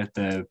names that are at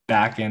the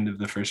back end of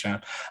the first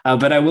round.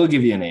 But I will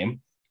give you a name.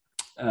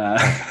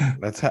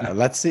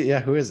 Let's see. Yeah,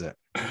 who is it?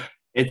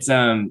 It's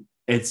I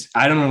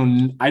don't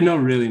know. I know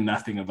really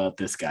nothing about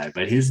this guy,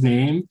 but his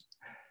name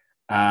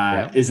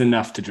is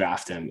enough to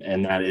draft him,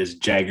 and that is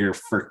Jagger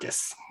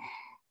Firkus.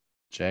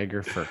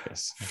 Jagger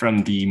Firkus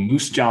from the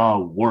Moose Jaw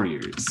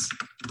Warriors.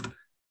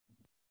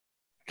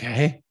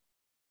 Okay.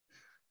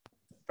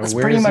 That's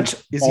pretty much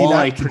is he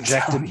not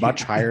projected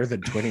much higher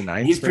than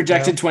 29th? He's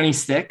projected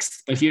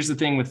 26th, but here's the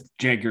thing with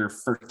Jagger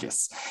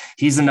Firkus.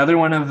 He's another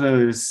one of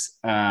those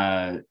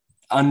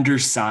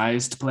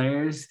undersized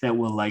players that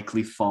will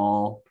likely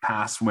fall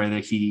past where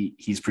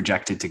he's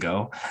projected to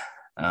go.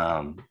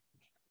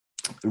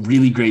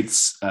 Really great.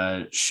 He's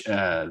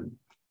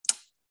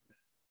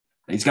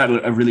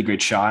got a really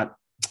great shot.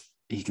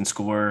 He can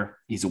score.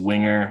 He's a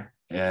winger.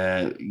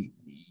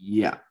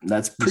 Yeah,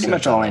 that's pretty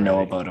much all I know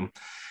about him.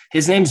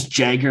 His name's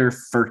Jagger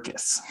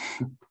Firkus.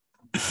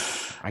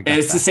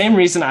 It's the same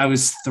reason I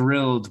was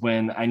thrilled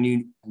when I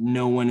knew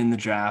no one in the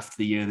draft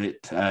the year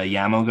that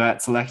Yamo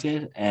got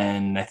selected.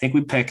 And I think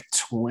we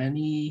picked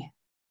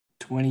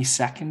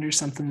 22nd or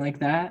something like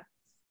that.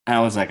 And I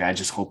was like, I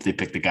just hope they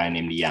picked a guy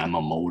named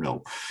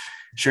Yamamoto.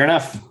 Sure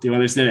enough, the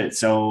Oilers did it.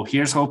 So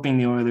here's hoping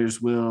the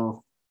Oilers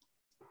will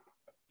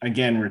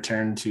again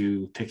return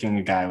to picking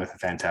a guy with a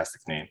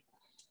fantastic name.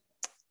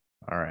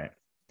 All right.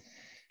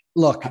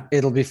 Look,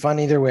 it'll be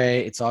fun either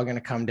way. It's all going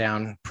to come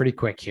down pretty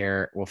quick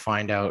here. We'll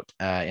find out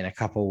in a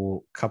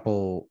couple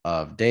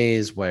of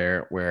days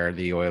where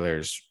the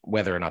Oilers,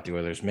 whether or not the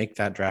Oilers make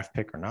that draft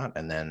pick or not.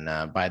 And then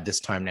by this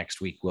time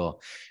next week,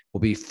 we'll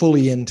be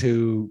fully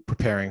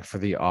preparing for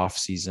the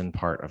off-season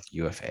part of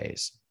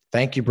UFAs.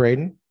 Thank you,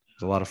 Braydon. It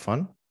was a lot of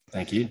fun.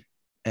 Thank you.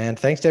 And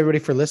thanks to everybody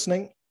for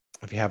listening.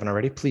 If you haven't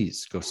already,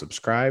 please go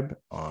subscribe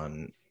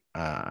on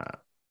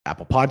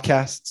Apple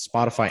Podcasts,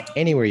 Spotify,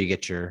 anywhere you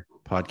get your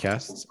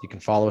podcasts. You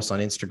can follow us on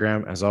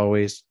Instagram as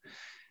always.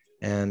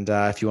 And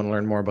if you want to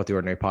learn more about the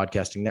Ordinary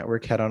Podcasting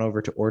Network, head on over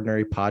to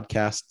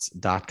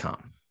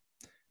ordinarypodcasts.com.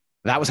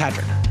 That was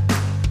Hatrick.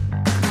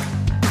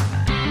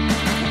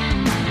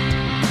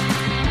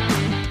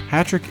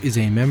 Hatrick is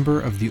a member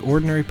of the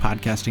Ordinary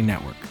Podcasting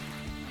Network.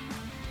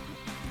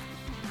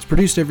 It's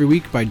produced every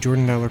week by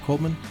Jordan Dyler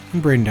Coltman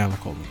and Braydon Dyler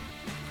Coltman.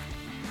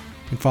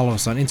 can follow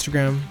us on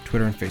Instagram,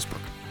 Twitter, and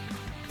Facebook.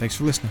 Thanks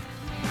for listening.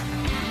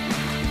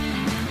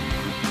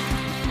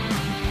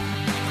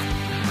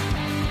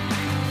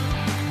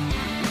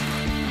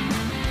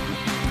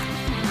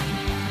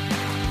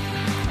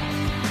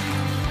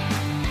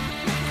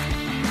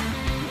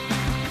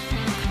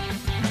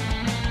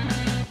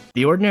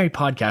 The Ordinary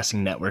Podcasting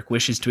Network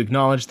wishes to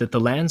acknowledge that the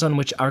lands on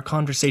which our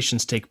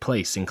conversations take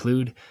place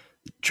include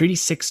Treaty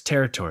 6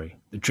 territory,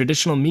 the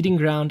traditional meeting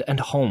ground and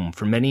home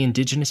for many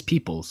Indigenous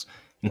peoples,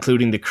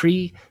 including the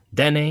Cree,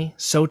 Dene,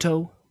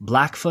 Saulteaux,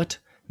 Blackfoot,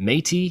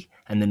 Métis,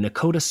 and the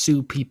Nakota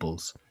Sioux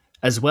peoples,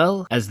 as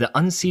well as the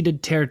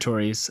unceded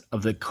territories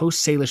of the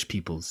Coast Salish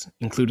peoples,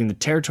 including the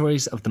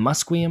territories of the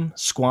Musqueam,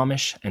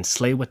 Squamish, and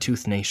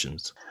Tsleil-Waututh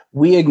nations.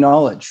 We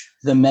acknowledge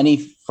the many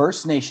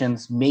First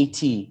Nations,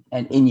 Métis,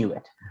 and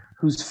Inuit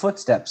whose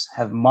footsteps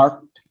have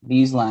marked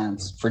these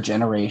lands for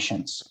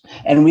generations.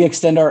 And we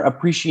extend our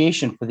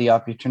appreciation for the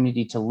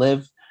opportunity to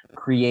live,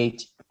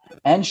 create,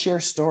 and share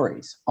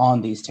stories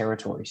on these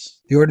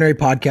territories. The Ordinary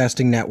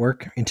Podcasting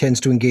Network intends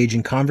to engage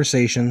in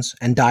conversations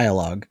and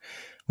dialogue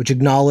which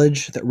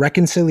acknowledge that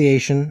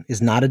reconciliation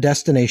is not a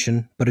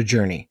destination, but a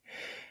journey,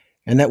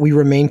 and that we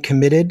remain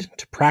committed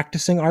to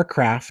practicing our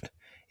craft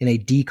in a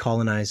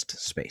decolonized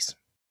space.